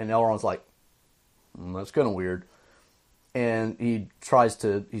 And Elrond's like, that's kind of weird. And he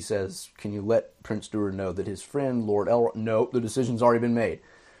says, can you let Prince Durin know that his friend, Lord Elrond, no, the decision's already been made.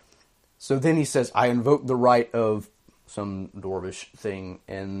 So then he says, I invoke the right of some dwarvish thing,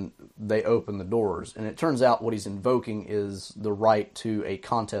 and they open the doors. And it turns out what he's invoking is the right to a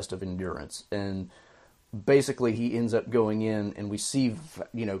contest of endurance. And basically he ends up going in, and we see,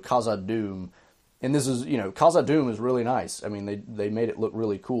 Khazad-dûm. And this is, Khazad-dûm is really nice. They made it look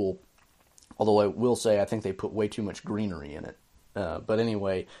really cool. Although I will say I think they put way too much greenery in it. But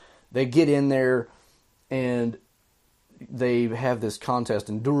anyway, they get in there, and they have this contest,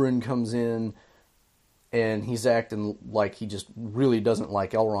 and Durin comes in, and he's acting like he just really doesn't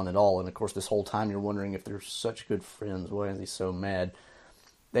like Elrond at all. And of course, this whole time you're wondering if they're such good friends. Why is he so mad?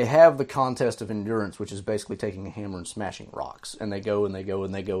 They have the contest of endurance, which is basically taking a hammer and smashing rocks. And they go, and they go,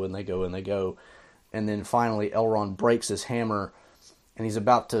 and they go, and they go, and they go. And then finally, Elrond breaks his hammer, and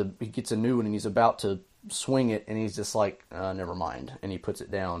he gets a new one, and he's about to swing it, and he's just like, never mind. And he puts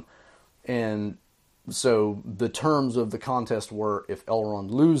it down. And so the terms of the contest were, if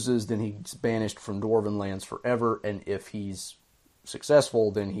Elrond loses, then he's banished from Dwarven lands forever, and if he's successful,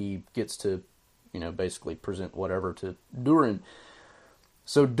 then he gets to, basically present whatever to Durin.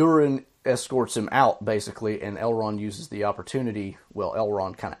 So Durin escorts him out, basically, and Elrond uses the opportunity,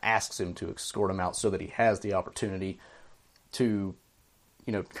 Elrond kind of asks him to escort him out so that he has the opportunity to,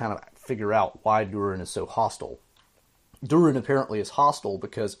 kind of figure out why Durin is so hostile. Durin apparently is hostile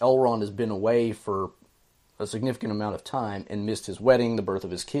because Elrond has been away for a significant amount of time and missed his wedding, the birth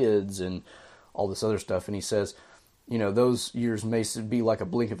of his kids, and all this other stuff. And he says, those years may be like a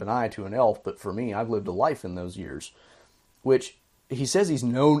blink of an eye to an elf, but for me, I've lived a life in those years. Which, he says he's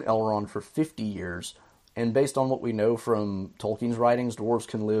known Elrond for 50 years, and based on what we know from Tolkien's writings, dwarves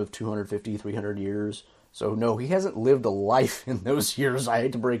can live 250, 300 years. So no, he hasn't lived a life in those years, I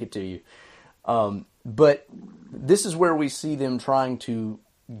hate to break it to you. But this is where we see them trying to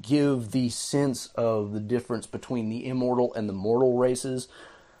give the sense of the difference between the immortal and the mortal races.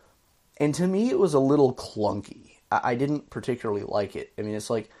 And to me, it was a little clunky. I didn't particularly like it. It's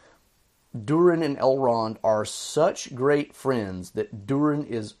like Durin and Elrond are such great friends that Durin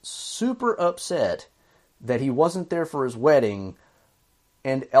is super upset that he wasn't there for his wedding.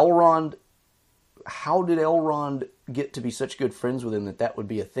 And Elrond, how did Elrond get to be such good friends with him that would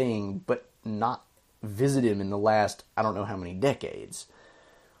be a thing, but not visit him in the last, I don't know how many decades?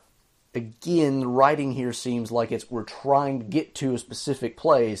 Again, the writing here seems like we're trying to get to a specific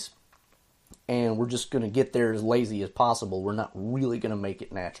place, and we're just going to get there as lazy as possible. We're not really going to make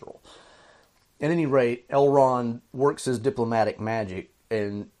it natural. At any rate, Elrond works his diplomatic magic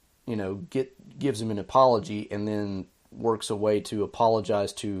and, gives him an apology, and then works a way to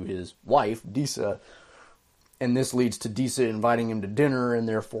apologize to his wife, Disa, and this leads to Disa inviting him to dinner, and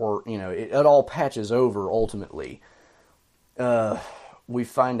therefore, it all patches over ultimately. We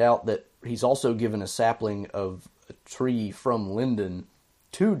find out that he's also given a sapling of a tree from Linden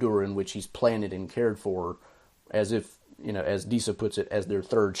to Durin, which he's planted and cared for, as if, as Disa puts it, as their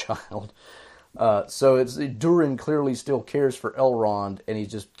third child. So Durin clearly still cares for Elrond, and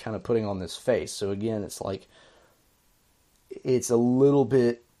he's just kind of putting on this face. So again, it's like, it's a little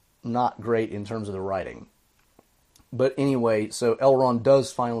bit not great in terms of the writing. But anyway, so Elrond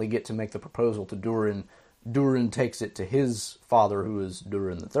does finally get to make the proposal to Durin. Durin takes it to his father, who is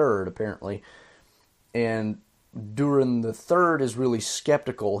Durin III, apparently. And Durin III is really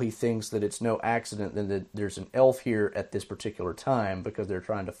skeptical. He thinks that it's no accident that there's an elf here at this particular time because they're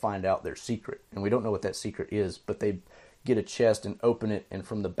trying to find out their secret. And we don't know what that secret is, but they get a chest and open it, and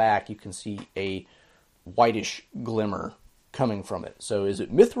from the back you can see a whitish glimmer coming from it. So is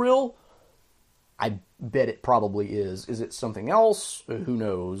it Mithril? I bet it probably is. Is it something else? Who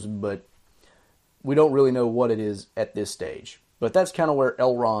knows? But we don't really know what it is at this stage. But that's kind of where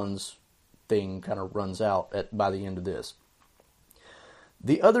Elrond's thing kind of runs out by the end of this.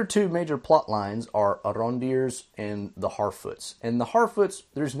 The other two major plot lines are Arondir's and the Harfoots. And the Harfoots,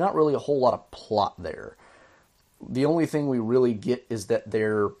 there's not really a whole lot of plot there. The only thing we really get is that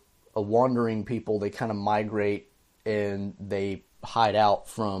they're a wandering people. They kind of migrate and they hide out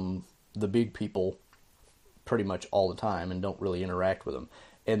from the big people pretty much all the time and don't really interact with them.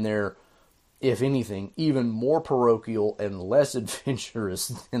 And they're, if anything, even more parochial and less adventurous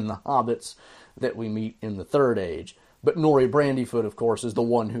than the hobbits that we meet in the Third Age. But Nori Brandyfoot, of course, is the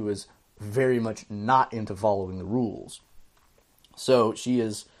one who is very much not into following the rules. So she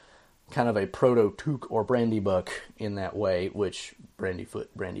is kind of a proto-Took or Brandybuck in that way, which Brandyfoot,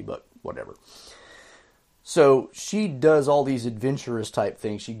 Brandybuck, whatever. So she does all these adventurous type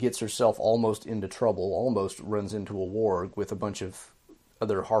things. She gets herself almost into trouble, almost runs into a warg with a bunch of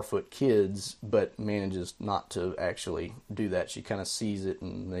other Harfoot kids, but manages not to actually do that. She kind of sees it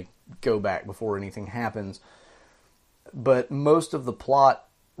and they go back before anything happens. But most of the plot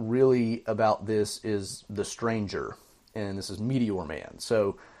really about this is the Stranger, and this is Meteor Man.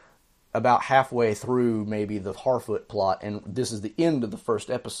 So about halfway through maybe the Harfoot plot, and this is the end of the first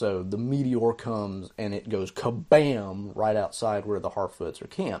episode, the meteor comes and it goes kabam right outside where the Harfoots are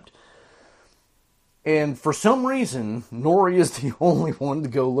camped. And for some reason, Nori is the only one to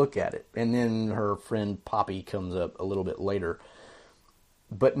go look at it. And then her friend Poppy comes up a little bit later.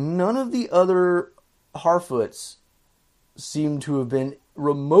 But none of the other Harfoots seem to have been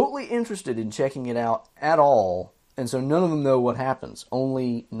remotely interested in checking it out at all. And so none of them know what happens.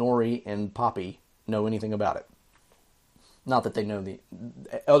 Only Nori and Poppy know anything about it. Not that they know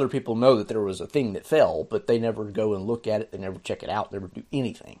other people know that there was a thing that fell, but they never go and look at it. They never check it out. Never do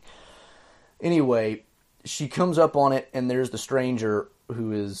anything. Anyway, she comes up on it, and there's the Stranger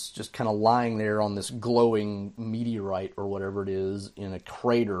who is just kind of lying there on this glowing meteorite or whatever it is in a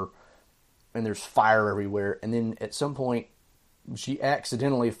crater, and there's fire everywhere. And then at some point, she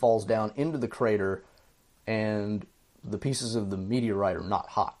accidentally falls down into the crater, and the pieces of the meteorite are not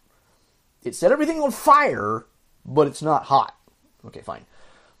hot. It set everything on fire, but it's not hot. Okay, fine.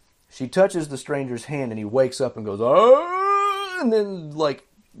 She touches the Stranger's hand, and he wakes up and goes, "Ah!" And then, like,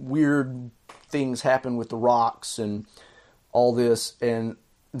 weird things happen with the rocks and all this, and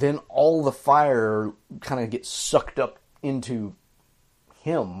then all the fire kind of gets sucked up into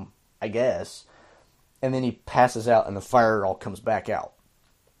him, I guess, and then he passes out, and the fire all comes back out.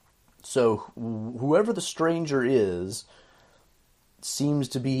 So whoever the Stranger is seems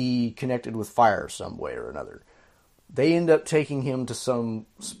to be connected with fire some way or another. They end up taking him to some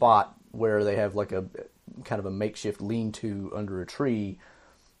spot where they have like a kind of a makeshift lean-to under a tree.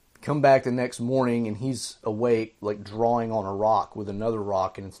 Come back the next morning and he's awake, like drawing on a rock with another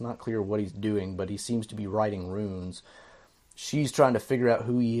rock, and it's not clear what he's doing, but he seems to be writing runes. She's trying to figure out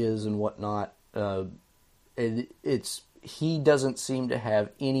who he is and whatnot. He doesn't seem to have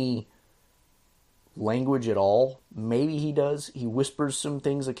any language at all. Maybe he does. He whispers some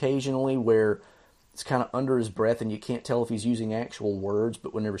things occasionally where it's kind of under his breath and you can't tell if he's using actual words,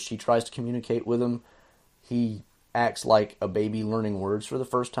 but whenever she tries to communicate with him, he acts like a baby learning words for the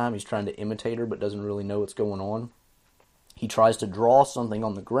first time. He's trying to imitate her but doesn't really know what's going on. He tries to draw something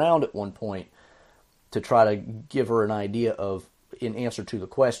on the ground at one point to try to give her an idea of, in answer to the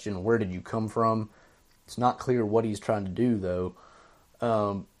question, where did you come from? It's not clear what he's trying to do, though.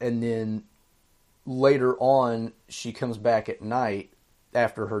 And then later on, she comes back at night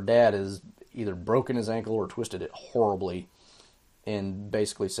after her dad has either broken his ankle or twisted it horribly. and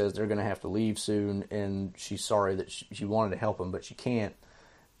basically says they're going to have to leave soon, and she's sorry that she wanted to help him, but she can't.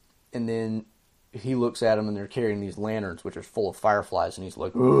 And then he looks at them, and they're carrying these lanterns, which are full of fireflies, and he's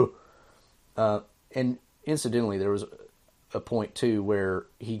like, ugh. And incidentally, there was a point, too, where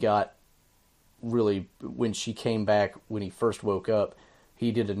he got really, when she came back, when he first woke up,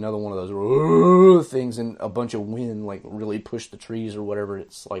 he did another one of those things, and a bunch of wind, like, really pushed the trees or whatever.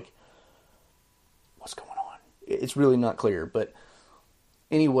 It's like, what's going on? It's really not clear. But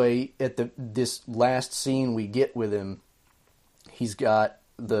anyway, at this last scene we get with him, he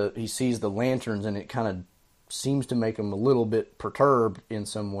sees the lanterns, and it kind of seems to make him a little bit perturbed in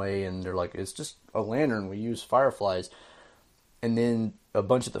some way, and they're like, it's just a lantern, we use fireflies. And then a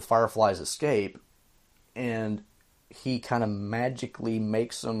bunch of the fireflies escape, and he kind of magically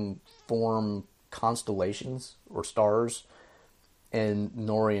makes them form constellations or stars. And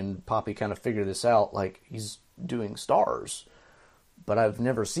Nori and Poppy kind of figure this out, like, he's doing stars. But I've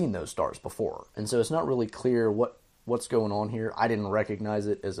never seen those stars before. And so it's not really clear what's going on here. I didn't recognize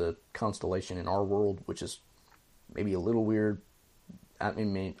it as a constellation in our world, which is maybe a little weird. I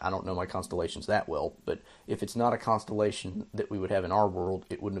mean, I don't know my constellations that well, but if it's not a constellation that we would have in our world,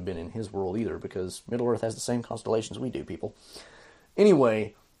 it wouldn't have been in his world either, because Middle-earth has the same constellations we do, people.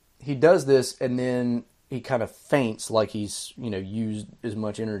 Anyway, he does this, and then he kind of faints, like he's, used as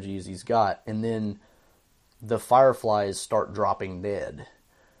much energy as he's got, and then the fireflies start dropping dead.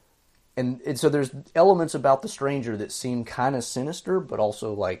 And so there's elements about the stranger that seem kind of sinister, but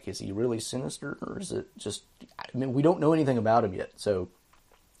also like, is he really sinister, or is it just, we don't know anything about him yet, so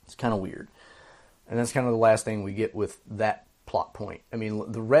it's kind of weird. And that's kind of the last thing we get with that plot point. I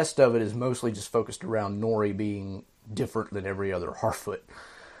mean, the rest of it is mostly just focused around Nori being different than every other Harfoot.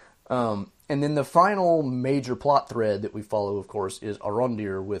 And then the final major plot thread that we follow, of course, is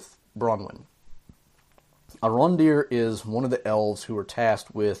Arondir with Bronwyn. Arondir is one of the elves who are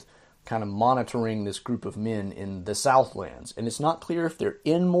tasked with kind of monitoring this group of men in the Southlands. And it's not clear if they're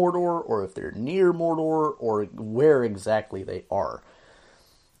in Mordor or if they're near Mordor or where exactly they are.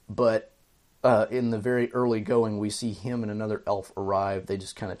 But in the very early going, we see him and another elf arrive. They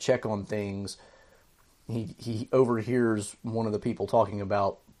just kind of check on things. He overhears one of the people talking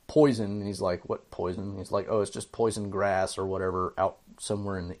about poison, and he's like, what poison? And he's like, oh, it's just poison grass or whatever out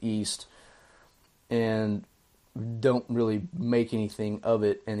somewhere in the east. And don't really make anything of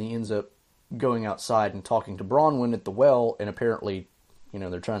it, and he ends up going outside and talking to Bronwyn at the well, and apparently,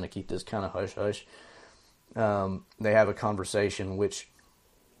 they're trying to keep this kind of hush-hush. They have a conversation, which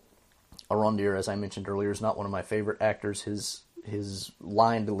Arondir, as I mentioned earlier, is not one of my favorite actors. His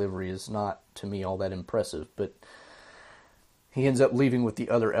line delivery is not, to me, all that impressive, but he ends up leaving with the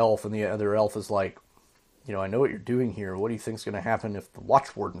other elf, and the other elf is like, I know what you're doing here. What do you think's going to happen if the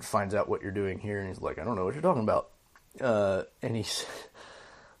Watchwarden finds out what you're doing here? And he's like, I don't know what you're talking about. And he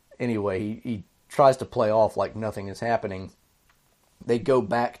tries to play off like nothing is happening. They go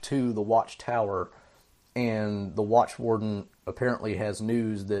back to the Watchtower, and the Watchwarden apparently has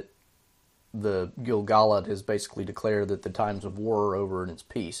news that the Gil-galad has basically declared that the times of war are over and it's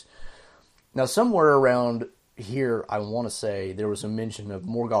peace. Now, somewhere around here, I want to say, there was a mention of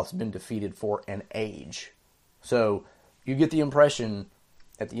Morgoth's been defeated for an age. So, you get the impression,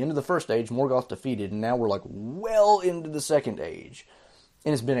 at the end of the first age, Morgoth's defeated, and now we're like well into the second age.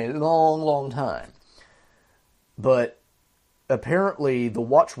 And it's been a long, long time. But apparently, the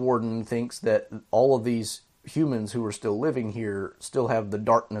Watchwarden thinks that all of these humans who are still living here still have the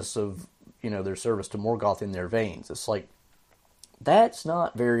darkness of, their service to Morgoth in their veins. It's like, that's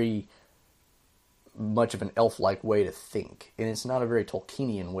not very much of an elf-like way to think, and it's not a very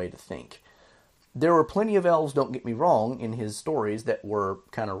Tolkienian way to think. There were plenty of elves, don't get me wrong, in his stories that were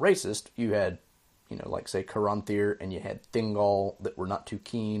kind of racist. You had, like, say, Caranthir, and you had Thingol that were not too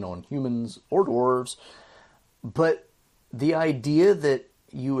keen on humans or dwarves. But the idea that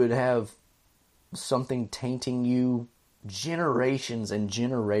you would have something tainting you generations and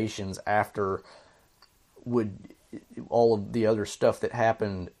generations after would all of the other stuff that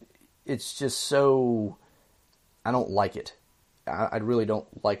happened, it's just so, I don't like it. I really don't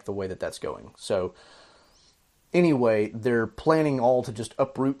like the way that that's going. So, anyway, they're planning all to just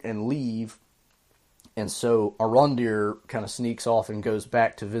uproot and leave. And so Arondir kind of sneaks off and goes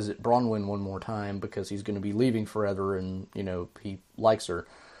back to visit Bronwyn one more time because he's going to be leaving forever and, he likes her.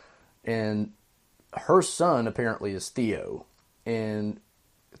 And her son apparently is Theo. And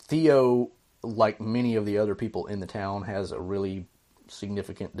Theo, like many of the other people in the town, has a really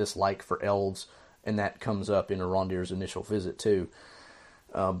significant dislike for elves, and that comes up in Arondir's initial visit too.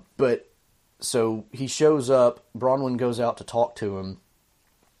 But so he shows up, Bronwyn goes out to talk to him,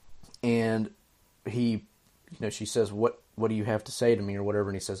 and he, she says, what what do you have to say to me or whatever?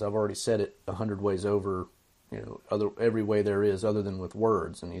 And he says, I've already said it 100 ways over, every way there is other than with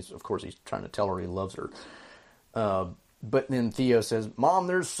words. And he's trying to tell her he loves her. But then Theo says, Mom,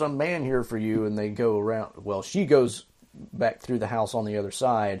 there's some man here for you. And they go around. Well, she goes back through the house on the other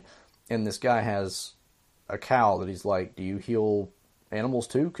side. And this guy has a cow that he's like, do you heal animals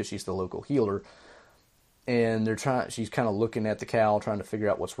too? Because she's the local healer. And she's kind of looking at the cow, trying to figure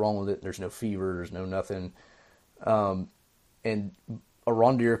out what's wrong with it. There's no fever. There's no nothing. And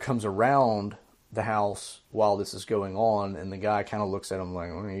Arondir comes around the house while this is going on, and the guy kind of looks at him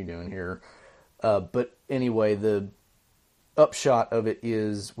like, what are you doing here? But anyway, the upshot of it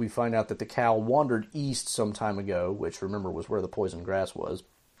is we find out that the cow wandered east some time ago, which, remember, was where the poison grass was.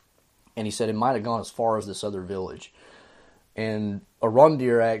 And he said it might have gone as far as this other village. And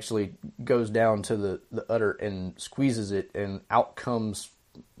Arondir actually goes down to the udder and squeezes it, and out comes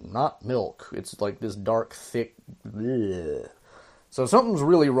not milk. It's like this dark, thick... bleh. So something's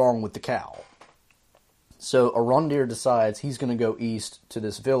really wrong with the cow. So Arondir decides he's going to go east to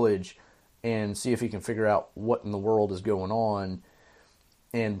this village and see if he can figure out what in the world is going on.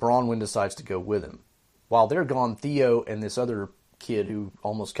 And Bronwyn decides to go with him. While they're gone, Theo and this other kid who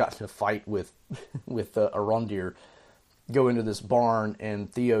almost got in a fight with Arondir go into this barn,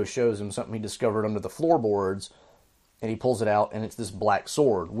 and Theo shows him something he discovered under the floorboards, and he pulls it out, and it's this black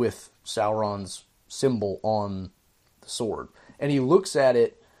sword with Sauron's symbol on the sword. And he looks at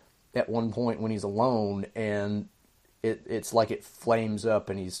it at one point when he's alone, and it's like it flames up,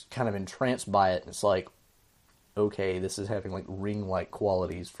 and he's kind of entranced by it, and it's like, okay, this is having like ring-like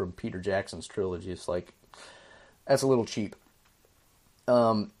qualities from Peter Jackson's trilogy. It's like, that's a little cheap.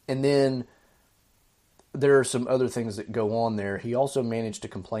 And then there are some other things that go on there. He also managed to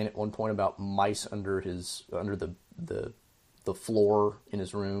complain at one point about mice under the floor in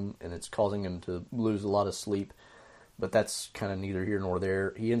his room, and it's causing him to lose a lot of sleep. But that's kind of neither here nor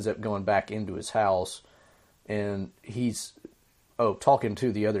there. He ends up going back into his house, and he's talking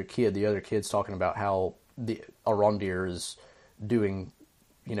to the other kid. The other kid's talking about how the Arondir is doing,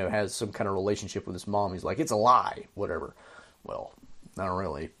 has some kind of relationship with his mom. He's like, it's a lie, whatever. Well, not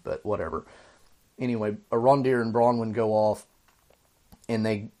really, but whatever. Anyway, Arondir and Bronwyn go off, and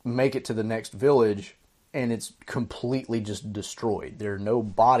they make it to the next village, and it's completely just destroyed. There are no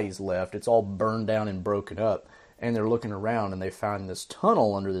bodies left. It's all burned down and broken up. And they're looking around, and they find this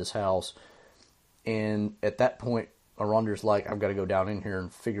tunnel under this house. And at that point, Arondir's like, I've got to go down in here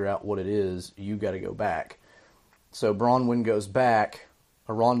and figure out what it is. You got to go back. So Bronwyn goes back.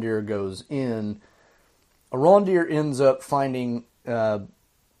 Arondir goes in. Arondir ends up finding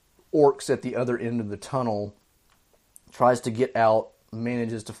orcs at the other end of the tunnel, tries to get out,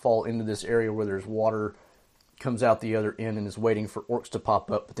 manages to fall into this area where there's water, comes out the other end and is waiting for orcs to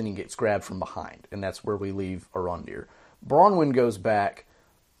pop up, but then he gets grabbed from behind, and that's where we leave Arondir. Bronwyn goes back,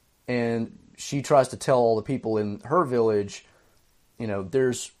 and she tries to tell all the people in her village,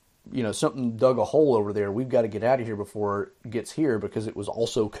 there's, something dug a hole over there. We've got to get out of here before it gets here because it was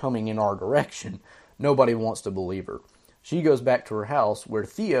also coming in our direction. Nobody wants to believe her. She goes back to her house where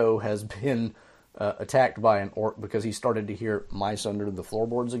Theo has been attacked by an orc because he started to hear mice under the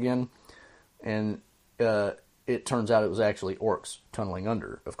floorboards again. And it turns out it was actually orcs tunneling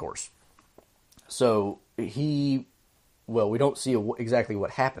under, of course. So we don't see exactly what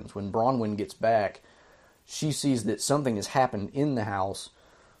happens. When Bronwyn gets back, she sees that something has happened in the house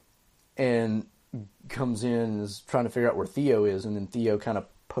and comes in and is trying to figure out where Theo is. And then Theo kind of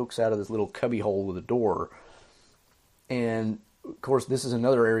pokes out of this little cubby hole with a door. And, of course, this is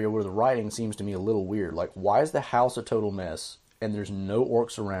another area where the writing seems to me a little weird. Like, why is the house a total mess, and there's no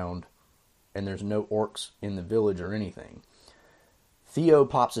orcs around, and there's no orcs in the village or anything? Theo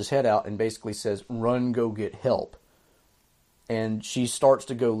pops his head out and basically says, run, go get help. And she starts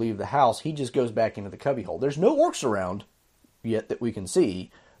to go leave the house. He just goes back into the cubbyhole. There's no orcs around yet that we can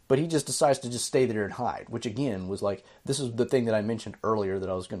see, but he just decides to just stay there and hide, which, again, was like, this is the thing that I mentioned earlier that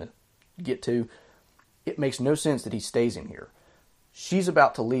I was going to get to. It makes no sense that he stays in here. She's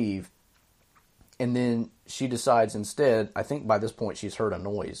about to leave, and then she decides instead, I think by this point she's heard a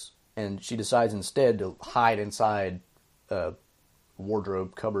noise, and she decides instead to hide inside a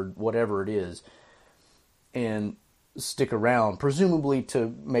wardrobe, cupboard, whatever it is, and stick around, presumably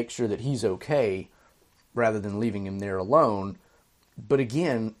to make sure that he's okay, rather than leaving him there alone. But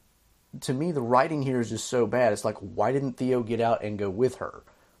again, to me, the writing here is just so bad. It's like, why didn't Theo get out and go with her?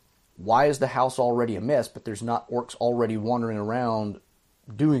 Why is the house already a mess, but there's not orcs already wandering around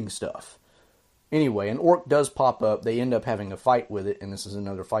doing stuff? Anyway, an orc does pop up. They end up having a fight with it, and this is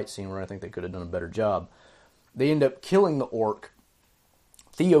another fight scene where I think they could have done a better job. They end up killing the orc.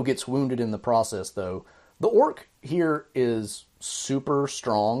 Theo gets wounded in the process, though. The orc here is super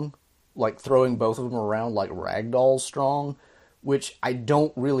strong, like throwing both of them around like ragdolls strong, which I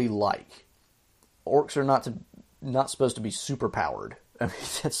don't really like. Orcs are not supposed to be super powered. I mean,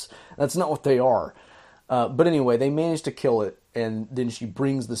 that's not what they are. But anyway, they manage to kill it, and then she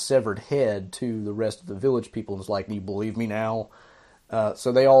brings the severed head to the rest of the village people and is like, "Do you believe me now?"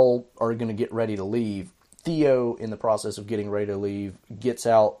 So they all are going to get ready to leave. Theo, in the process of getting ready to leave, gets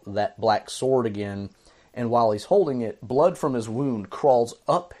out that black sword again, and while he's holding it, blood from his wound crawls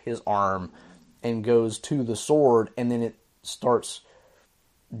up his arm and goes to the sword, and then it starts,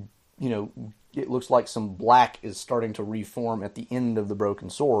 it looks like some black is starting to reform at the end of the broken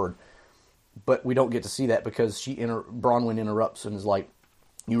sword. But we don't get to see that because Bronwyn interrupts and is like,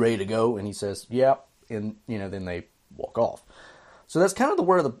 "You ready to go?" And he says, "Yeah." And, then they walk off. So that's kind of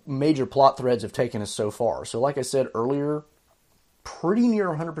where the major plot threads have taken us so far. So like I said earlier, pretty near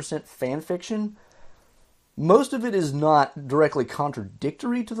 100% fan fiction. Most of it is not directly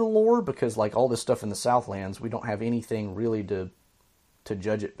contradictory to the lore because, like all this stuff in the Southlands, we don't have anything really to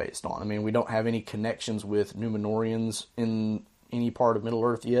judge it based on. I mean, we don't have any connections with Numenorians in any part of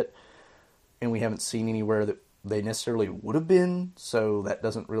Middle-earth yet. And we haven't seen anywhere that they necessarily would have been, so that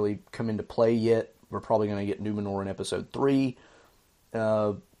doesn't really come into play yet. We're probably going to get Numenor in episode 3,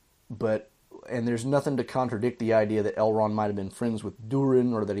 and there's nothing to contradict the idea that Elrond might have been friends with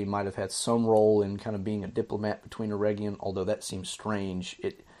Durin, or that he might have had some role in kind of being a diplomat between Eregion, although that seems strange.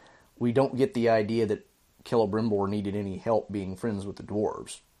 We don't get the idea that Celebrimbor needed any help being friends with the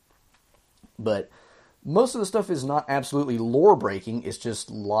dwarves. But most of the stuff is not absolutely lore-breaking. It's just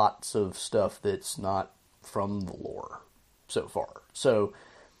lots of stuff that's not from the lore so far. So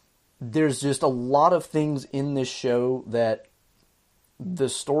there's just a lot of things in this show that the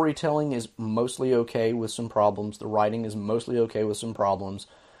storytelling is mostly okay with some problems. The writing is mostly okay with some problems.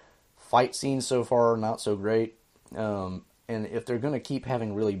 Fight scenes so far are not so great. And if they're going to keep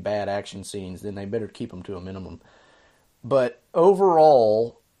having really bad action scenes, then they better keep them to a minimum. But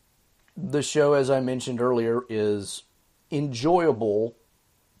overall, the show, as I mentioned earlier, is enjoyable,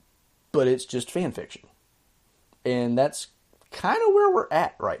 but it's just fan fiction. And that's kind of where we're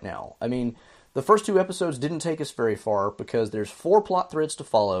at right now. I mean, the first 2 episodes didn't take us very far because there's 4 plot threads to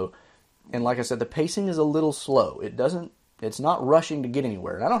follow. And like I said, the pacing is a little slow. It's not rushing to get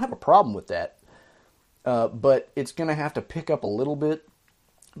anywhere. And I don't have a problem with that. But it's going to have to pick up a little bit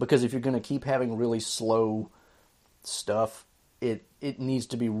because if you're going to keep having really slow stuff, it needs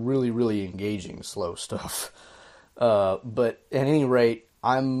to be really, really engaging slow stuff. But at any rate,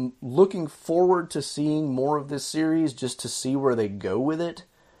 I'm looking forward to seeing more of this series just to see where they go with it.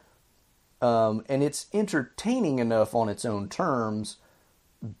 And it's entertaining enough on its own terms,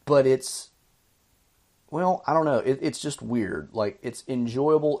 but I don't know. It's just weird. Like, it's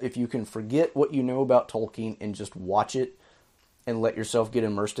enjoyable if you can forget what you know about Tolkien and just watch it and let yourself get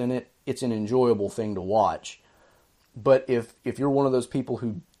immersed in it. It's an enjoyable thing to watch. But if you're one of those people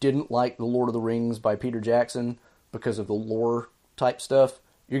who didn't like The Lord of the Rings by Peter Jackson because of the lore type stuff,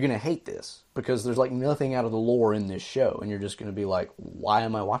 you're going to hate this because there's like nothing out of the lore in this show. And you're just going to be like, why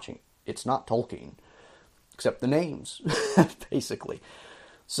am I watching it? It's not Tolkien. Except the names, basically.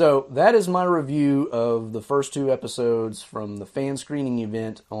 So that is my review of the first 2 episodes from the fan screening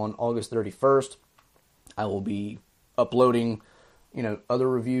event on August 31st. I will be uploading, other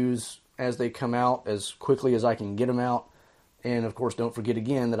reviews as they come out as quickly as I can get them out. And of course, don't forget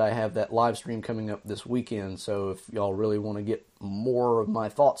again that I have that live stream coming up this weekend. So if y'all really want to get more of my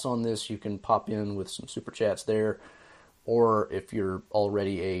thoughts on this, you can pop in with some super chats there. Or if you're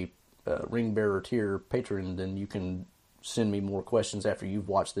already a Ring Bearer tier patron, then you can send me more questions after you've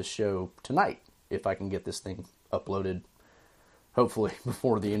watched this show tonight, if I can get this thing uploaded, hopefully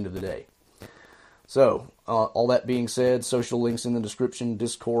before the end of the day. So, all that being said, social links in the description,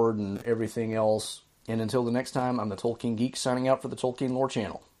 Discord, and everything else. And until the next time, I'm the Tolkien Geek signing out for the Tolkien Lore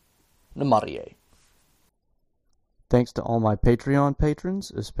Channel. Namarie. Thanks to all my Patreon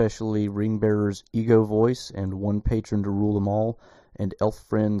patrons, especially Ringbearer's Ego Voice and One Patron to Rule Them All, and Elf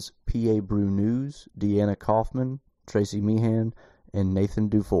Friends P.A. Brew News, Deanna Kaufman, Tracy Meehan, and Nathan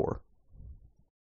Dufour.